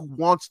 who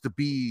wants to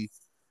be,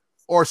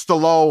 or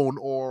Stallone,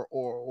 or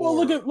well,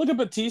 look at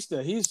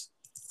Batista. He's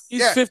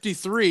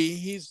 53.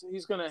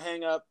 He's going to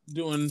hang up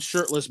doing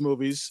shirtless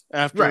movies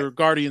after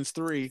Guardians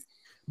 3.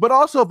 But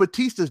also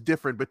Batista's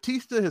different.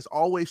 Batista has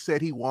always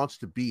said he wants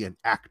to be an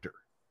actor.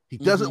 He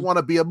doesn't want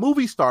to be a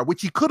movie star,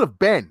 which he could have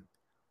been.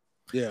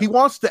 Yeah. He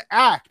wants to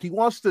act. He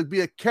wants to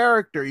be a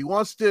character. He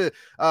wants to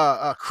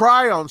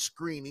cry on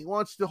screen. He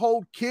wants to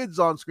hold kids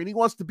on screen. He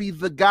wants to be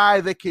the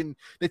guy that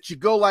you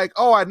go like,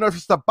 oh, I know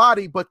it's the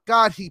body, but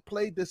God, he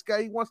played this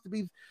guy. He wants to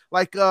be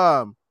like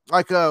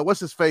what's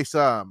his face,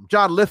 John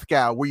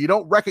Lithgow, where you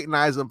don't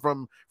recognize him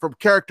from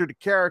character to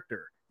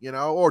character,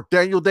 or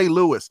Daniel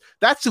Day-Lewis.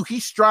 That's who he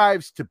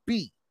strives to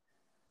be.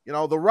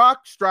 The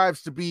Rock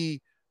strives to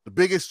be the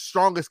biggest,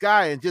 strongest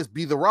guy and just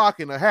be the Rock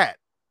in a hat,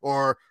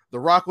 or the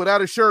Rock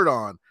without a shirt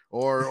on,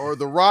 or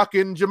the Rock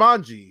in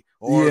Jumanji,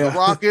 or the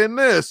Rock in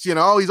this.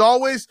 He's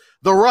always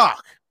the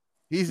Rock.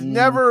 He's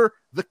never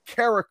the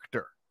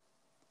character.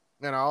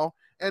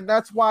 And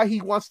that's why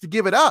he wants to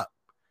give it up.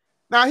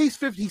 Now he's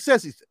 50. He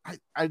says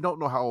I don't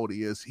know how old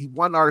he is.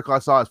 One article I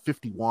saw is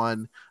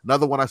 51.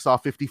 Another one I saw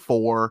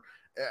 54.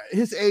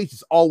 His age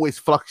has always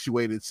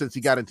fluctuated since he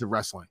got into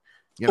wrestling.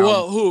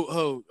 Well,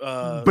 who?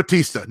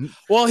 Batista.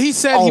 Well, he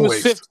said always. He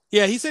was 50.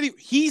 Yeah,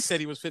 he said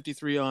he was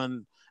 53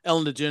 on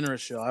Ellen DeGeneres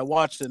show. I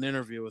watched an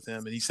interview with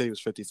him, and he said he was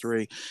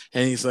 53.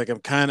 And he's like,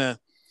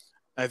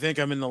 I think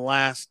I'm in the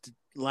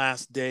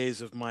last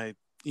days of my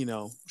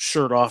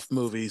shirt off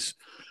movies.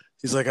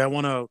 He's like, I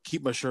want to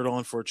keep my shirt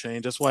on for a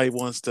change. That's why he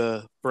wants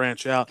to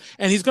branch out.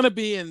 And he's going to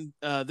be in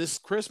this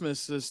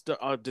Christmas,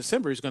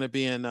 December. He's going to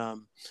be in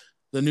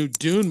the new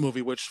Dune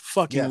movie, which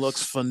fucking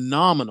looks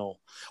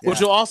phenomenal. Which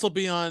will also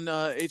be on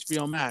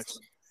HBO Max.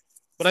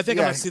 But I think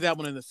I'm going to see that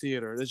one in the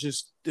theater.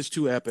 It's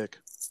too epic.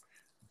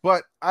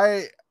 But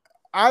I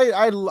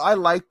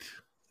liked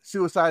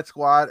Suicide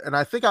Squad, and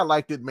I think I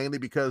liked it mainly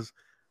because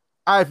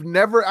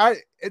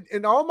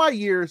in all my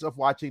years of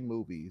watching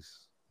movies,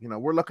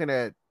 we're looking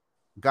at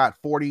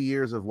 40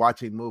 years of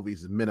watching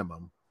movies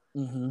minimum.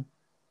 Mm-hmm.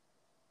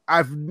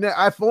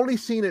 I've only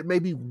seen it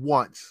maybe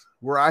once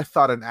where I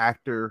thought an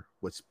actor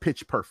was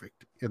pitch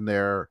perfect in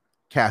their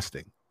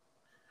casting,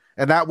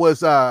 and that was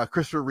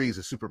Christopher Reeves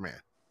as Superman.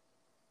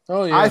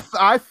 Oh yeah,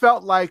 I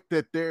felt like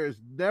that there's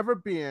never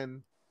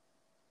been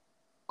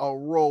a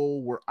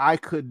role where I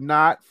could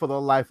not, for the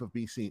life of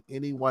me, see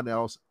anyone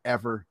else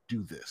ever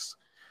do this.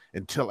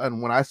 And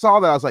when I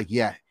saw that, I was like,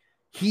 yeah,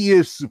 he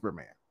is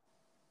Superman.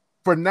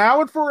 For now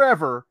and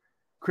forever,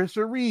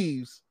 Christopher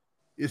Reeves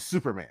is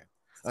Superman.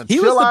 He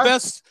was the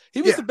best.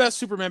 He was the best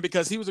Superman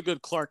because he was a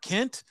good Clark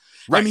Kent.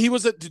 Right. I mean, he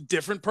was a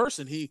different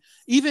person. He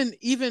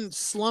even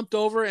slumped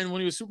over, and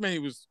when he was Superman, he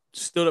was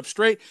stood up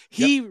straight.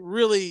 He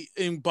really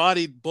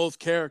embodied both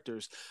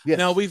characters. Yes.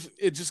 Now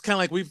it's just kind of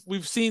like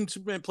we've seen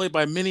Superman played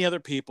by many other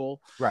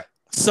people. Right.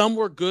 Some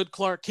were good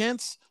Clark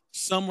Kents.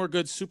 Some were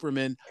good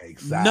Supermen.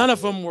 Exactly. None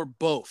of them were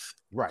both.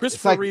 Right.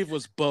 Christopher Reeve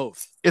was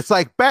both. It's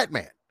like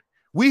Batman.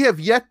 We have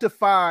yet to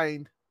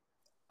find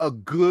a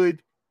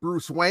good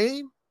Bruce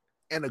Wayne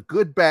and a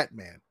good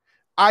Batman.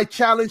 I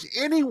challenge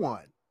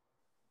anyone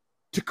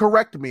to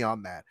correct me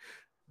on that.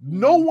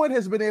 No one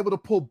has been able to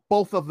pull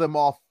both of them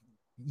off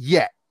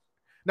yet.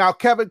 Now,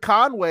 Kevin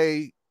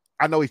Conway,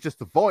 I know he's just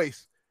the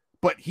voice,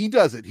 but he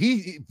does it.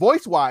 He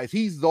voice-wise,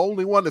 he's the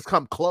only one that's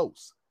come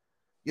close.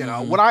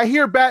 When I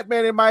hear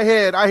Batman in my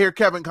head, I hear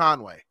Kevin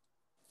Conway.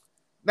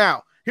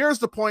 Now, here's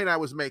the point I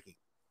was making.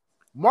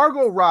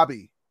 Margot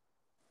Robbie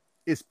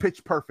is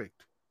pitch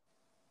perfect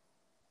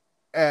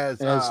as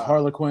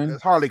Harley Quinn.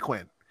 As Harley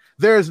Quinn.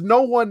 There's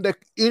no one that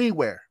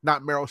anywhere,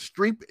 not Meryl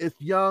Streep is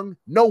young,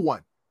 no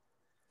one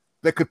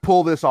that could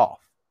pull this off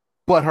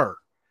but her.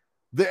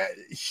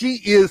 She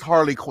is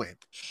Harley Quinn.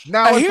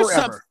 Now and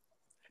forever.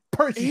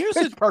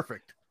 She's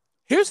perfect.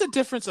 Here's the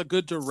difference a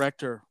good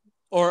director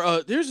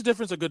here's the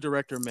difference a good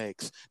director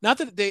makes. Not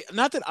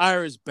that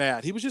Ayer is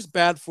bad. He was just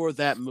bad for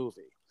that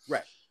movie.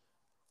 Right.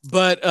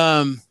 But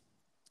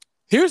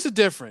here's the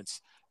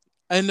difference.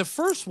 In the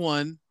first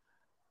one,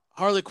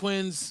 Harley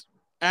Quinn's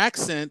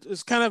accent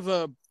is kind of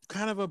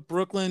a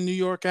Brooklyn, New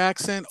York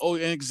accent,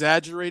 an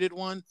exaggerated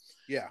one.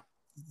 Yeah.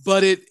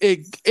 But it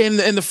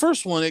in the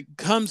first one, it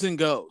comes and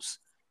goes.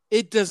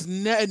 It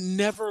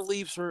never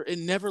leaves her. It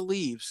never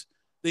leaves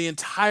the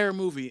entire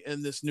movie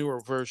in this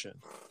newer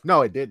version.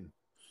 No, it didn't.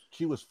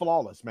 She was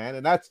flawless, man.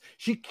 And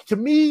to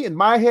me, in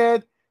my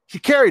head, she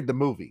carried the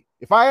movie.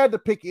 If I had to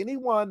pick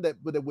anyone that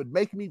would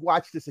make me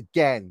watch this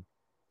again,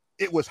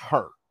 it was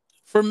her.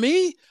 For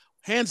me,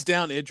 hands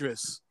down,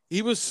 Idris.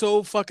 He was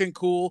so fucking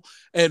cool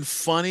and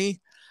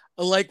funny.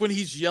 Like when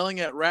he's yelling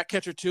at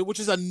Ratcatcher 2, which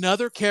is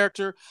another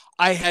character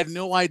I had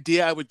no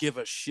idea I would give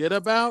a shit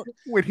about.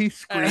 When he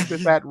screamed at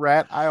that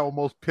rat, I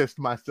almost pissed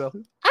myself.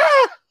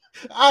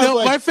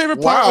 My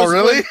favorite part was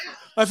really?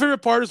 My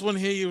favorite part is when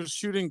he was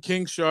shooting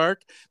King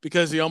Shark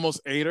because he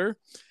almost ate her.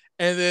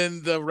 And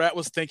then the rat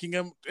was thanking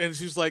him, and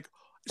she's like,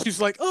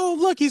 oh,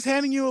 look, he's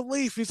handing you a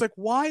leaf. He's like,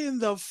 why in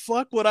the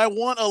fuck would I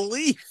want a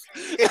leaf?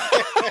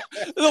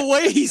 The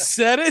way he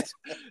said it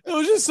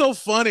was just so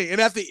funny.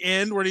 And at the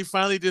end, where he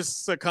finally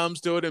just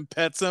succumbs to it and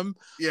pets him,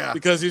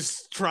 because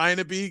he's trying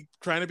to be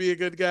a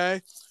good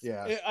guy.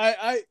 Yeah,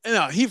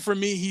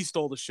 he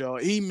stole the show.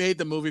 He made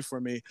the movie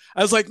for me.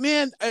 I was like,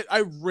 man,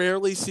 I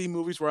rarely see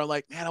movies where I'm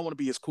like, man, I want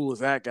to be as cool as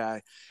that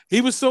guy. He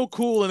was so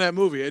cool in that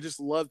movie. I just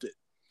loved it.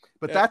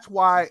 But that's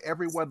why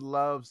everyone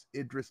loves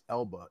Idris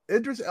Elba.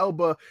 Idris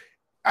Elba,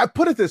 I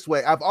put it this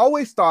way. I've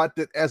always thought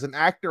that as an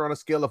actor on a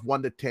scale of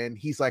 1 to 10,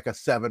 he's like a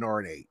 7 or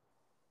an 8.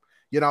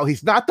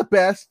 He's not the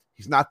best.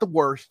 He's not the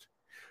worst.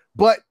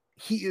 But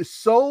he is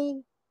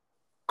so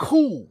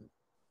cool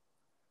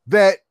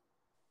that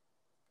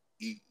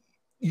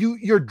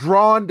you're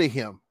drawn to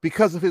him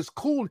because of his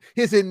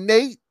his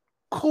innate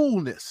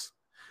coolness.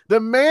 The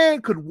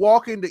man could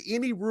walk into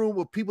any room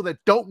with people that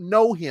don't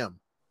know him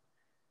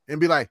and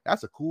be like,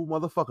 that's a cool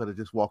motherfucker that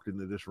just walked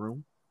into this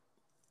room.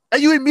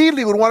 And you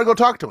immediately would want to go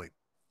talk to him.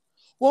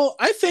 Well,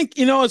 I think,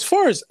 as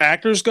far as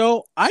actors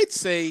go, I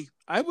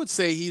would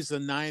say he's a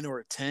 9 or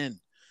a 10.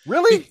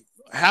 Really?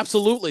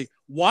 Absolutely.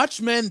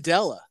 Watch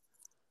Mandela.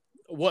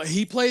 What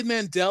he played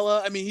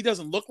Mandela. I mean, he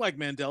doesn't look like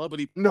Mandela, but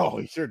no,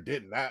 he sure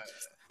didn't.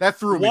 That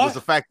threw me was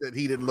the fact that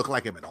he didn't look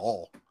like him at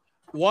all.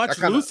 Watch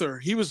Luther.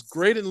 He was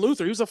great in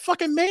Luther. He was a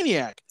fucking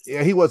maniac.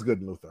 Yeah, he was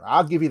good in Luther.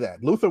 I'll give you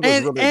that. Luther was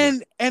really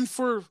good. And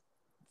for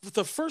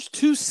the first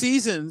 2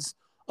 seasons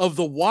of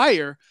The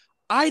Wire,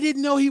 I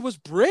didn't know he was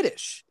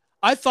British.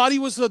 I thought he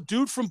was a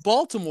dude from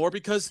Baltimore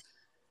because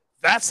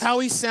that's how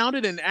he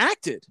sounded and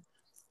acted.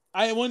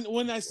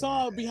 When I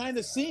saw behind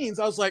the scenes,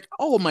 I was like,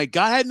 oh my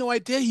God, I had no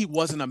idea he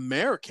wasn't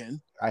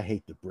American. I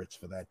hate the Brits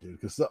for that, dude,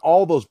 because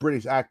all those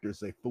British actors,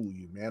 they fool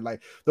you, man.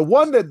 Like the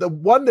one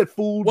that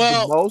fooled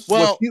the most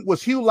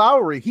was Hugh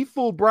Lowry. He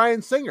fooled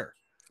Bryan Singer.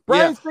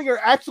 Bryan Singer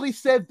actually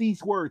said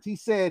these words. He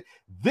said,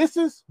 "This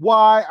is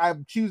why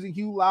I'm choosing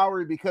Hugh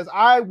Lowry, because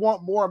I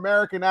want more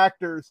American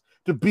actors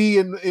to be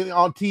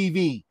on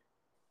TV."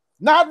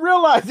 Not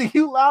realizing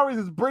Hugh Lowry is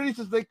as British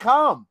as they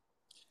come.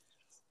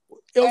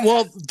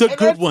 Well, the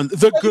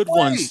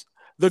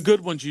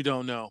good ones you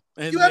don't know.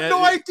 And you have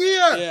no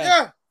idea.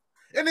 Yeah.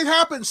 And it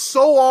happens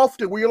so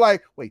often where you're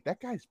like, wait, that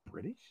guy's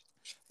British?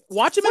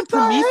 Watch him in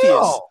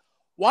Prometheus.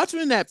 Watch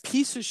him in that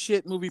piece of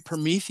shit movie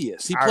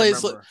Prometheus. He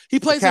plays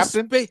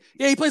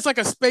like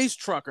a space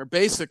trucker,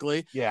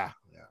 basically. Yeah.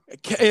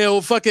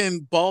 Fucking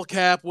ball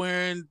cap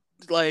wearing,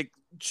 like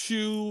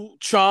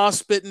chaw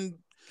spitting,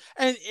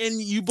 and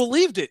you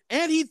believed it.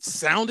 And he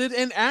sounded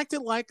and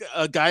acted like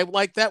a guy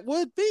like that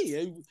would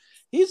be.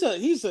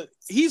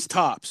 He's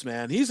tops,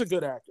 man. He's a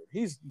good actor.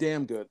 He's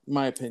damn good, in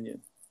my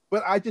opinion.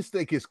 But I just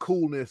think his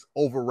coolness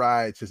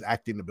overrides his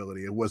acting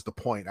ability. It was the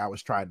point I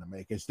was trying to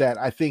make. Is that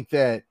I think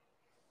that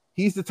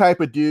he's the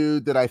type of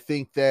dude that I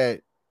think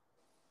that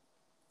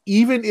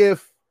even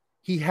if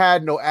he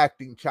had no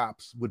acting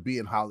chops, would be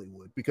in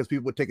Hollywood because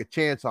people would take a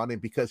chance on him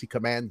because he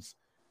commands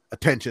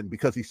attention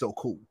because he's so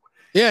cool.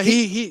 Yeah,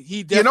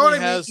 he definitely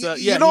has.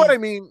 You know what I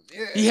mean?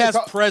 He has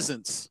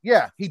presence.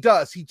 Yeah, he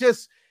does. He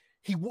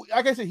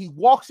like I said, he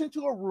walks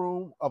into a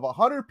room of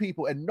 100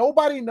 people and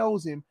nobody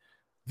knows him.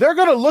 They're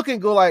gonna look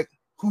and go like,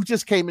 "Who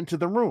just came into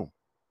the room?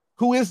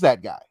 Who is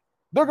that guy?"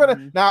 They're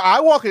gonna now. I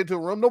walk into a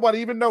room, nobody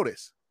even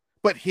notice,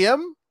 but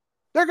him,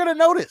 they're gonna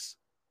notice.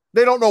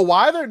 They don't know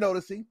why they're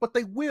noticing, but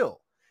they will.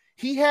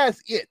 He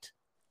has it,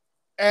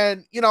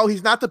 and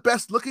he's not the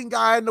best looking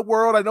guy in the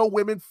world. I know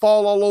women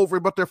fall all over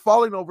him, but they're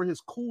falling over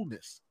his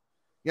coolness.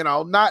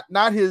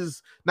 Not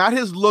his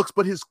looks,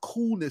 but his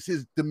coolness,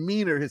 his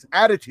demeanor, his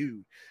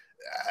attitude.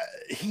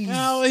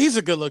 He's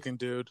a good looking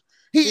dude.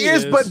 He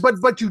is,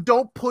 but you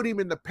don't put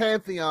him in the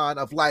pantheon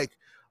of like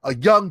a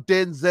young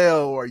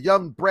Denzel or a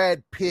young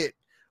Brad Pitt.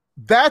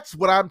 That's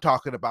what I'm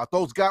talking about.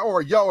 Those guys,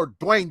 or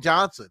Dwayne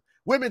Johnson.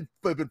 Women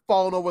have been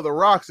falling over the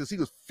rock since he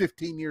was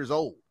 15 years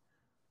old.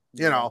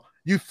 I'm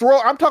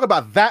talking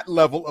about that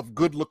level of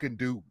good looking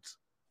dudes.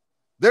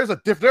 There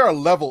are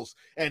levels,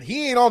 and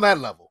he ain't on that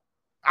level.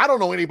 I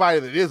don't know anybody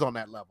that is on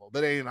that level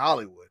that ain't in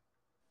Hollywood.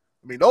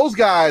 I mean, those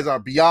guys are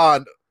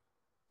beyond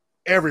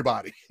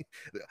everybody.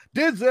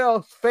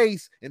 Denzel's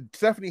face, and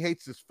Stephanie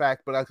hates this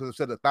fact, but I've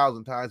said it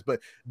 1,000 times,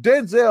 but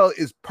Denzel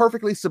is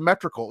perfectly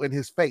symmetrical in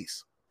his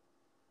face.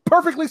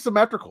 Perfectly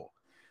symmetrical.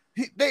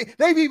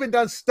 They've even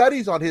done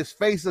studies on his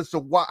face as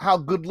to how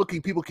good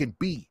looking people can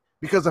be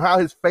because of how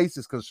his face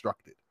is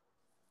constructed.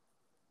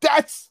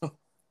 That's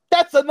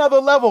another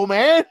level,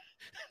 man.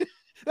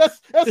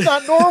 That's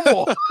not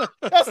normal.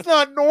 That's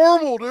not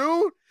normal,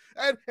 dude.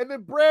 And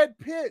then Brad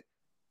Pitt,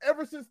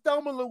 ever since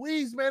Thelma and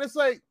Louise, man, it's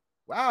like,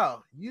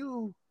 wow,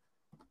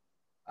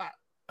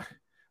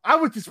 I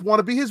would just want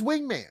to be his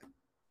wingman.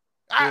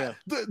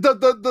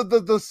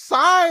 The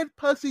side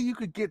pussy you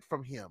could get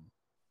from him,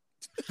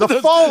 the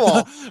fall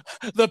off,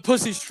 the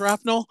pussy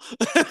shrapnel.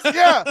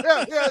 yeah,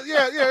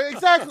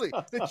 exactly.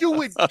 That you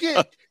would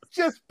get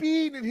just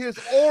being in his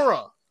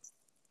aura.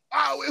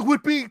 It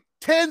would be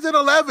 10s and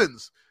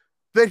 11s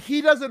that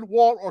he doesn't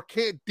want or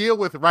can't deal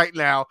with right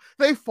now.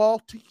 They fall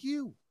to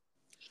you.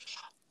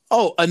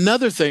 Oh,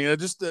 another thing,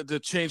 just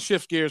to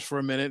shift gears for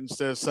a minute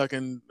instead of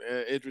sucking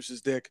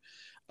Idris's dick.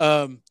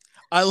 I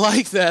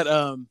like that.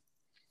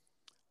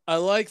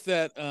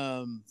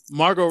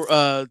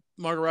 Margot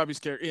Robbie's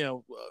character,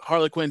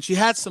 Harley Quinn. She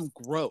had some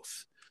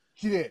growth.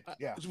 She did,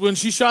 yeah. When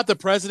she shot the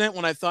president,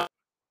 when I thought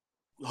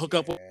hook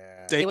up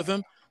date with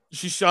him,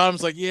 she shot him. I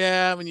was like,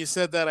 yeah. When you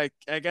said that, I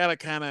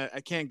gotta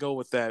I can't go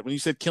with that. When you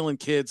said killing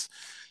kids,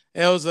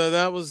 that was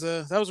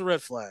a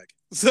red flag.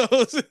 So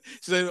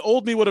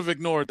old me would have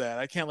ignored that.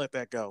 I can't let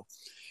that go.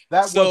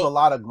 That was a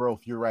lot of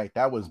growth. You're right.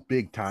 That was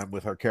big time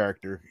with her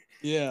character.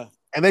 Yeah.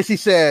 And then she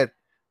said,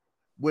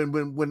 when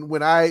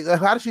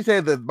how did she say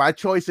that my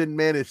choice in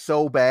men is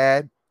so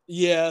bad?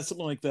 Yeah,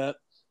 something like that.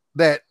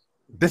 That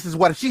this is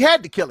what she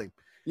had to kill him.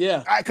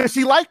 Yeah. Because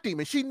she liked him,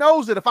 and she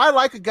knows that if I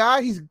like a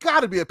guy, he's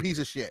got to be a piece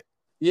of shit.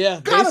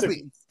 Yeah. Gotta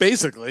be.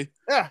 Basically.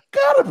 Yeah,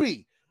 gotta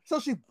be. So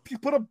she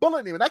put a bullet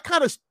in him, and that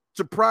kind of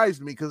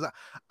surprised me because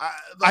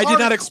I did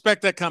not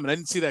expect that coming. I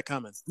didn't see that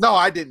coming. No,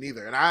 I didn't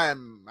either. And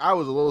I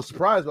was a little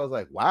surprised. I was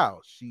like,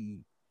 wow, she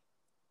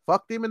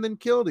fucked him and then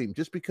killed him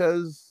just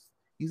because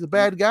he's a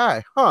bad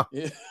guy. Huh.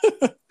 Yeah.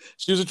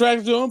 She was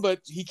attracted to him, but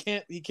he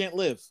can't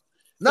live.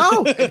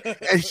 No.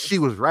 And she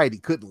was right. He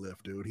couldn't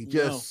live, dude.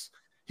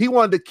 He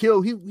wanted to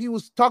kill. He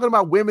was talking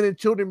about women and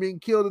children being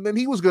killed, and then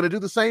he was going to do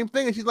the same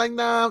thing. And she's like,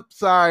 "Nah,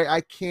 sorry,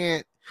 I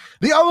can't."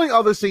 The only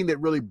other scene that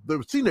really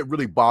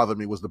bothered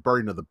me was the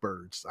burning of the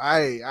birds.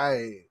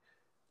 I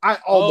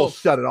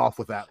almost shut it off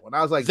with that one.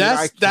 I was like,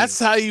 that's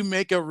how you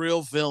make a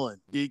real villain.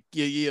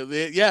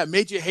 It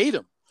made you hate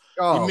him.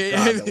 Oh,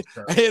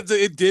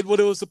 it did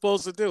what it was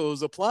supposed to do. It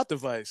was a plot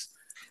device.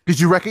 Did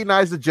you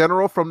recognize the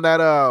general from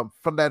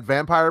that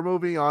vampire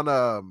movie on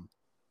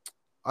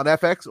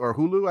FX or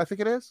Hulu? I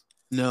think it is.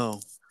 No.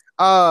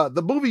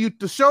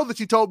 The show that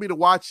you told me to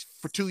watch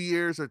for 2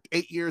 years or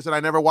 8 years that I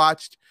never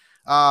watched.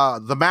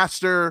 The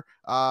Master,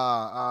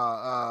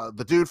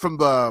 the dude from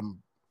the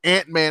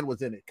Ant-Man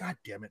was in it. God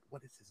damn it.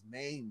 What is his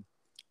name?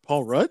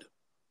 Paul Rudd?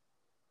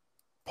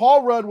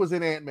 Paul Rudd was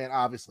in Ant-Man,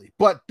 obviously,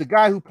 but the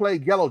guy who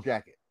played Yellow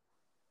Jacket.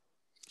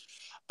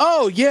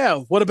 Oh, yeah.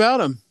 What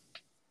about him?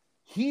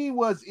 He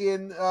was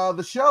in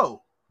the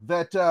show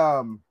that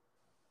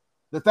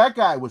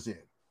guy was in.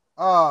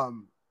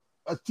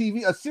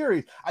 A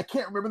series. I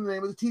can't remember the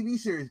name of the TV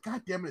series.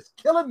 God damn it, it's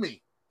killing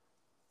me.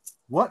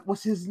 What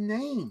was his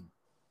name?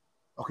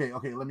 Okay,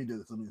 let me do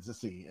this. Let's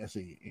see.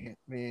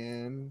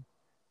 Ant-Man.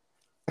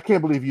 I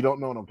can't believe you don't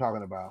know what I'm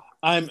talking about.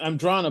 I'm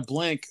drawing a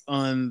blank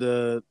on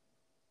the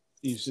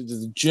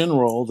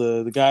general,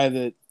 the guy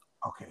that.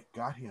 Okay,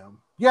 got him.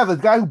 Yeah, the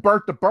guy who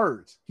burnt the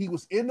birds. He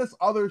was in this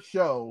other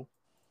show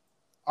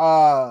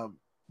that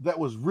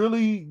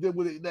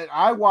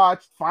I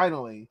watched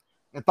finally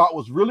and thought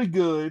was really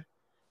good.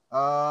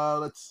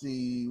 Let's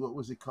see, what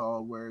was it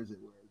called? Where is it?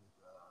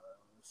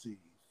 Let's see,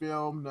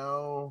 film,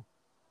 no,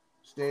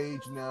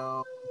 stage,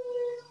 no.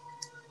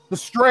 The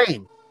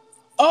Strain.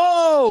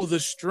 Oh, The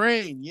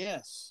Strain,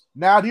 yes.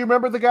 Now, do you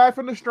remember the guy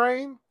from The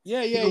Strain?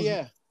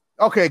 Yeah.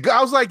 Okay,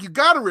 I was like, you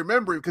got to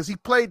remember him because he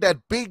played that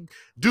big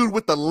dude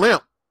with the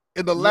limp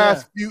in the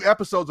last few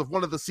episodes of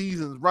one of the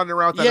seasons, running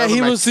around.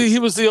 He was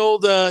the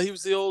old he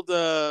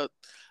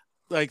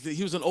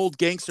was an old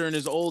gangster in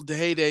his old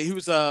heyday. He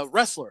was a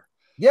wrestler.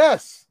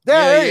 Yes,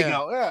 there you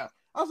go. Yeah,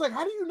 I was like,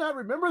 how do you not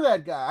remember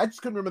that guy? I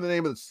just couldn't remember the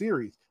name of the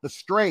series, The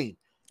Strain.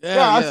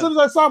 As soon as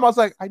I saw him, I was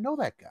like, I know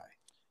that guy.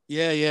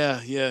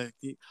 Yeah.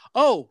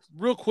 Oh,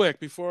 real quick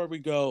before we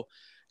go,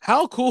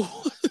 how cool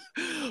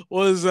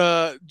was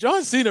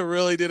John Cena?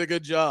 Really did a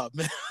good job,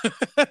 man.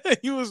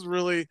 He was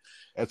really.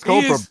 It's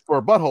code for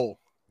a butthole.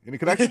 Any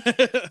connection?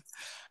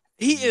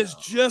 He is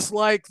just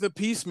like the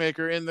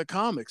Peacemaker in the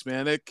comics,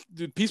 man.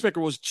 The Peacemaker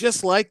was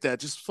just like that.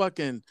 Just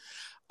fucking,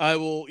 I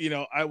will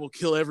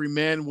kill every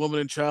man, woman,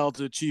 and child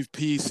to achieve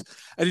peace.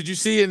 And did you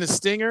see in the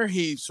Stinger,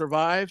 he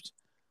survived?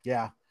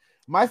 Yeah.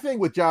 My thing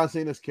with John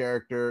Cena's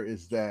character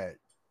is that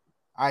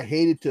I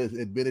hated to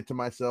admit it to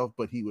myself,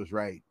 but he was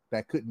right.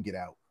 That couldn't get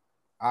out.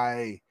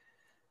 I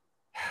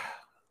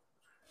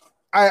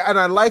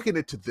liken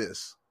it to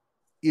this.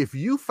 If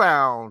you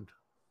found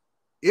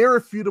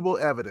irrefutable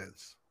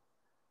evidence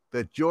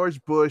that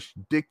George Bush,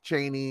 Dick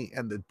Cheney,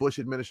 and the Bush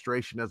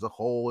administration as a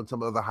whole and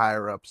some of the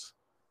higher-ups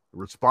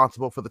were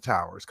responsible for the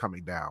towers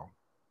coming down,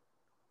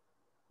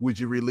 would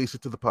you release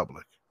it to the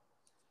public?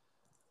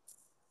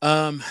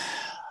 I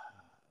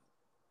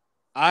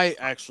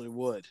actually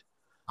would.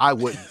 I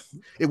wouldn't.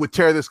 It would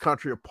tear this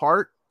country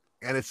apart,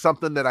 and it's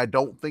something that I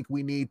don't think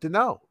we need to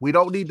know. We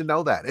don't need to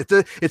know that.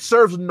 It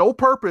serves no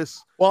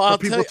purpose for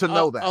people to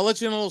know that. I'll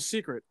let you in a little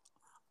secret.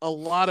 A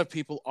lot of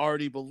people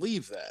already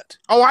believe that.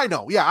 Oh, I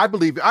know. Yeah, I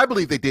believe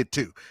they did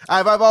too.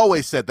 I've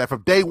always said that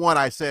from day one.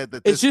 I said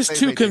that it's just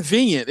too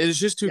convenient. It is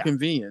just too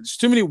convenient. It's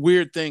too many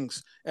weird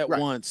things at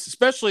once,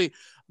 especially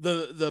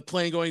the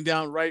plane going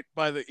down right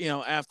by the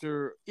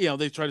after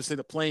they try to say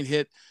the plane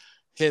hit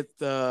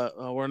the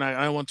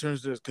I don't want to turn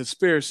to a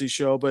conspiracy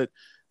show, but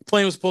the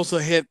plane was supposed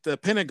to hit the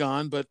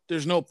Pentagon, but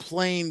there's no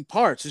plane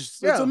parts.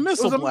 It's a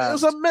missile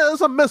blast. It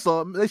was a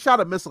missile. They shot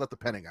a missile at the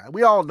Pentagon.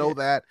 We all know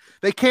that.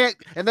 They can't.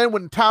 And then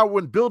when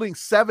Building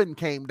 7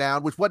 came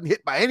down, which wasn't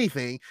hit by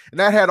anything, and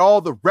that had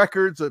all the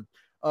records of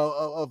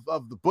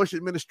the Bush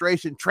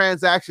administration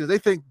transactions, they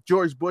think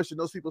George Bush and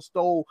those people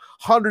stole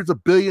hundreds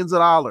of billions of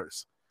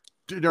dollars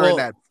during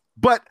that.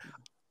 But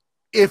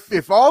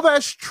if all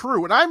that's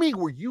true, and I mean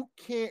where you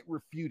can't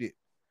refute it,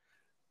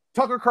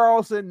 Tucker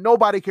Carlson,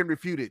 nobody can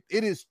refute it.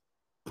 It is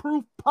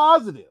proof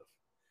positive.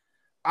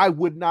 I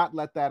would not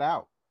let that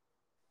out.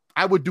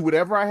 I would do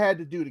whatever I had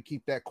to do to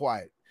keep that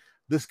quiet.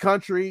 This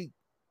country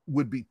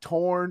would be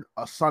torn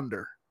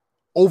asunder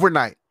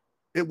overnight.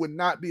 It would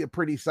not be a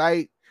pretty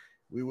sight.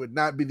 We would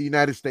not be the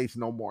United States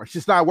no more. It's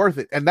just not worth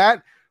it. And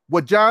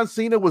what John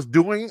Cena was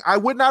doing, I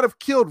would not have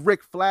killed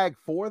Rick Flag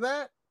for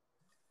that.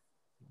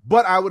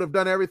 but I would have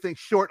done everything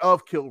short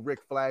of kill Rick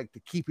Flag to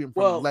keep him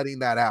from letting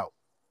that out.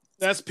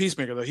 That's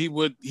Peacemaker though. He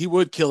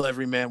would kill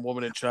every man,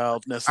 woman, and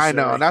child necessary. I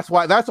know, and that's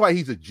why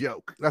he's a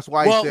joke. That's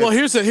why.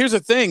 Here's the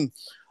thing.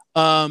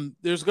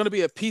 There's going to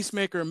be a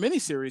Peacemaker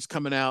miniseries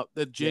coming out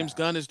that James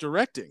Gunn is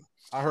directing.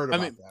 I heard about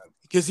that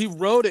because he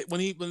wrote it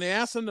when they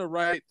asked him to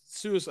write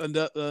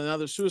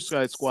another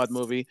Suicide Squad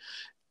movie.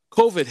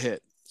 COVID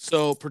hit,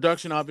 so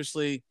production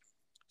obviously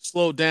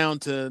slowed down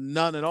to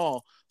none at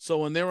all. So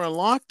when they were in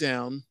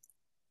lockdown,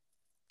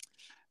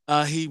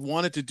 he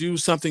wanted to do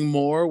something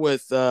more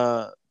with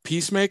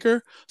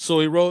Peacemaker, so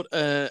he wrote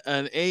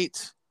an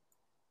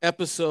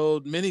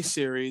 8-episode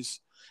miniseries,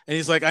 and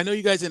he's like, I know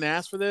you guys didn't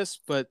ask for this,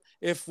 but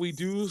if we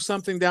do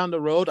something down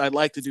the road, I'd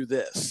like to do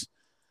this.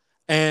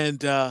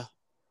 And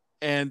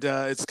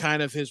it's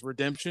kind of his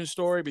redemption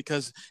story,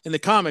 because in the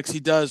comics he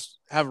does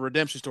have a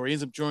redemption story. He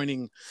ends up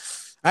joining,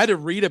 I had to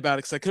read about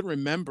it because I couldn't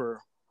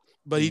remember,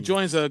 but he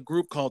joins a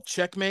group called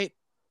Checkmate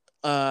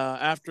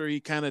after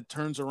he kind of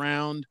turns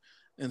around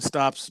and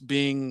stops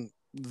being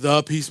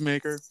the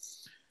Peacemaker.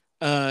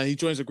 He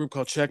joins a group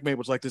called Checkmate,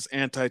 which is like this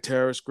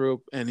anti-terrorist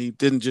group, and he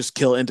didn't just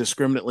kill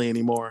indiscriminately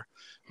anymore.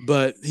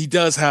 But he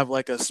does have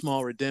like a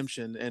small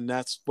redemption, and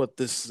that's what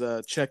this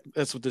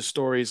that's what this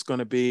story is going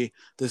to be.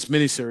 This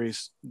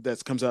miniseries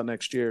that comes out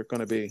next year going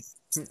to be.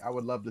 I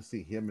would love to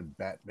see him and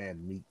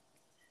Batman meet.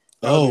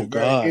 God,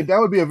 that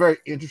would be a very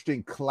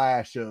interesting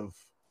clash of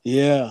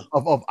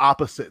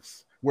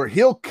opposites, where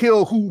he'll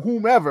kill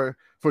whomever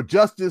for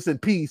justice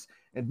and peace,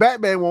 and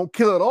Batman won't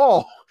kill at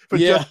all for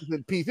justice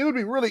and peace. It would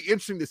be really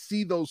interesting to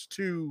see those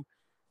two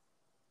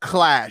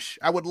clash.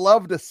 I would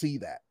love to see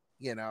that,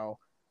 you know.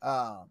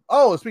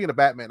 Speaking of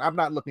Batman, I'm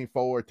not looking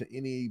forward to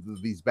any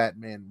of these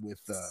Batman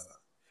with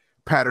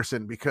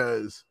Patterson,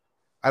 because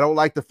I don't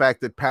like the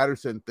fact that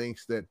Patterson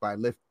thinks that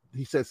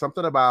he said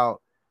something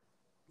about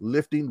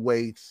lifting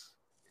weights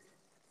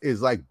is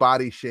like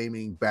body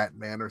shaming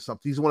Batman or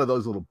something. He's one of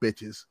those little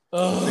bitches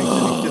who thinks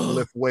that he shouldn't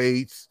lift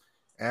weights.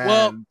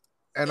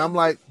 And I'm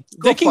like,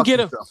 they can get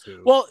him.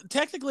 Well,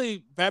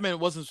 technically, Batman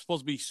wasn't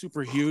supposed to be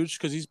super huge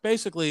because he's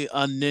basically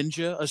a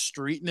ninja, a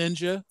street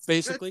ninja,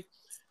 basically.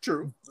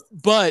 True.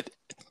 But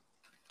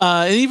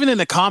and even in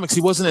the comics,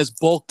 he wasn't as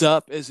bulked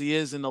up as he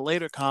is in the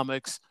later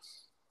comics,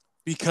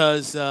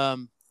 because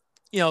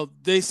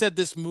they said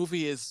this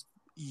movie is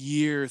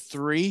year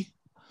 3,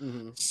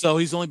 so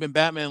he's only been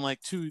Batman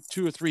like two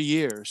or 3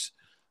 years.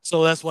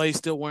 So that's why he's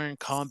still wearing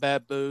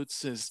combat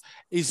boots.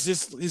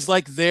 He's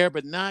like there,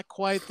 but not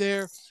quite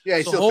there. Yeah,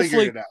 he's still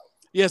figuring it out.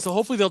 Yeah, so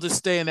hopefully they'll just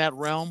stay in that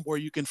realm where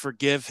you can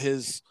forgive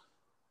his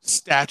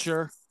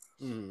stature.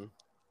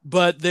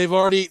 But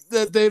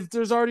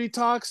there's already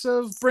talks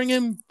of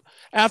bringing,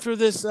 after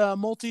this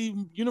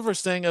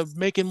multi-universe thing, of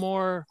making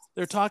more.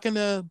 They're talking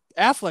to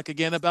Affleck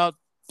again about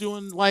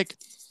doing like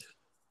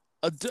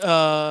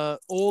a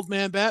old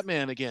man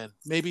Batman again,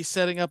 maybe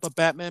setting up a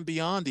Batman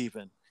Beyond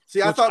even.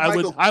 See, I thought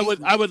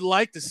I would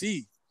like to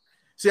see.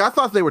 See, I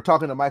thought they were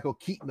talking to Michael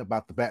Keaton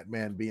about the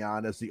Batman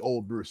Beyond as the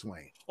old Bruce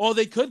Wayne. Oh,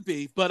 they could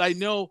be, but I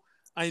know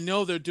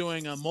they're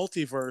doing a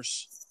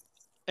multiverse,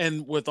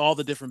 and with all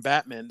the different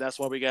Batman. That's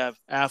why we have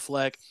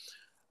Affleck.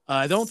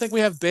 I don't think we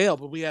have Bale,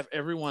 but we have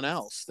everyone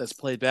else that's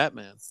played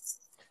Batman.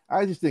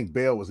 I just think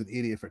Bale was an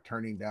idiot for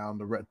turning down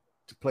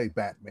to play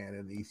Batman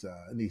in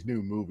these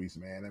new movies,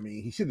 man. I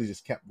mean, he should have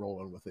just kept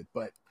rolling with it.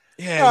 But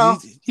yeah,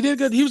 he did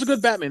good. He was a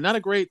good Batman, not a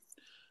great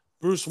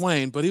Bruce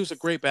Wayne, but he was a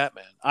great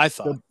Batman, I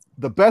thought.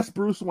 The best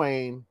Bruce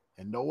Wayne,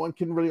 and no one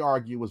can really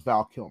argue, was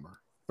Val Kilmer.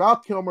 Val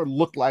Kilmer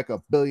looked like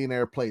a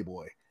billionaire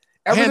playboy.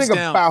 Everything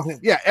about him.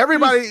 Yeah,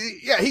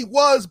 he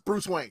was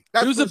Bruce Wayne.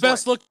 He was the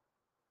best look.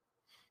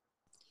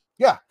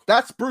 Yeah,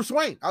 that's Bruce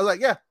Wayne. I was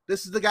like, yeah,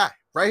 this is the guy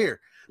right here.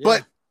 Yeah.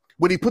 But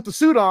when he put the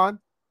suit on,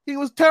 he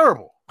was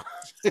terrible.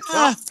 He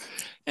couldn't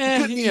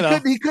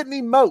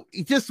emote.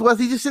 He just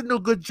didn't do a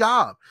good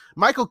job.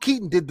 Michael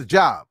Keaton did the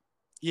job.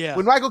 Yeah.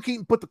 When Michael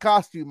Keaton put the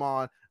costume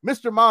on,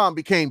 Mr. Mom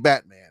became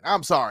Batman.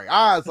 I'm sorry.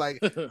 I was like,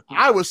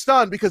 I was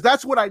stunned, because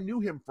that's what I knew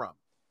him from,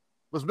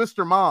 was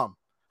Mr. Mom.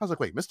 I was like,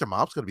 wait, Mr.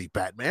 Mom's going to be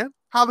Batman?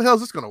 How the hell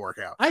is this going to work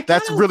out?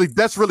 That's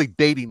really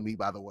dating me,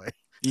 by the way.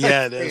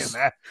 Yeah, it is.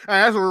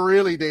 That's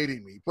really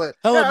dating me. But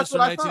hello, Mr.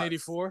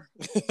 1984.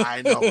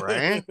 I know,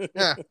 right?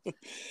 Yeah.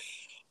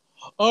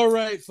 All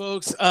right,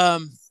 folks. I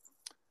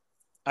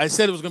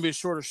said it was going to be a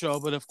shorter show,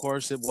 but of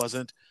course it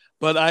wasn't.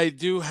 But I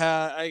do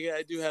have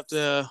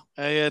to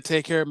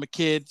take care of my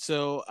kid,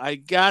 so I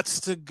got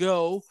to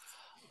go.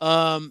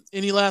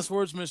 Any last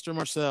words, Mr.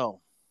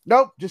 Marcel?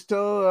 Nope. Just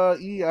tell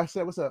I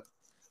said what's up.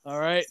 All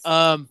right.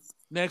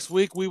 Next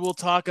week we will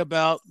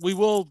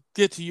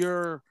get to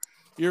your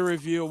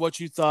review of what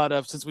you thought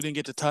of, since we didn't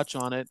get to touch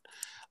on it.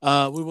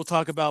 We will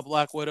talk about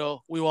Black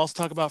Widow. We will also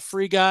talk about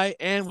Free Guy,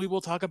 and we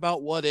will talk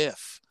about What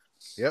If.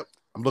 Yep.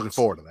 I'm looking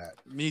forward to that.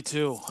 Me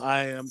too.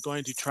 I am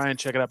going to try and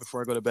check it out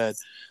before I go to bed.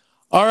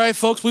 All right,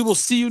 folks, we will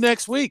see you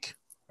next week.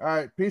 All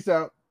right. Peace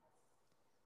out.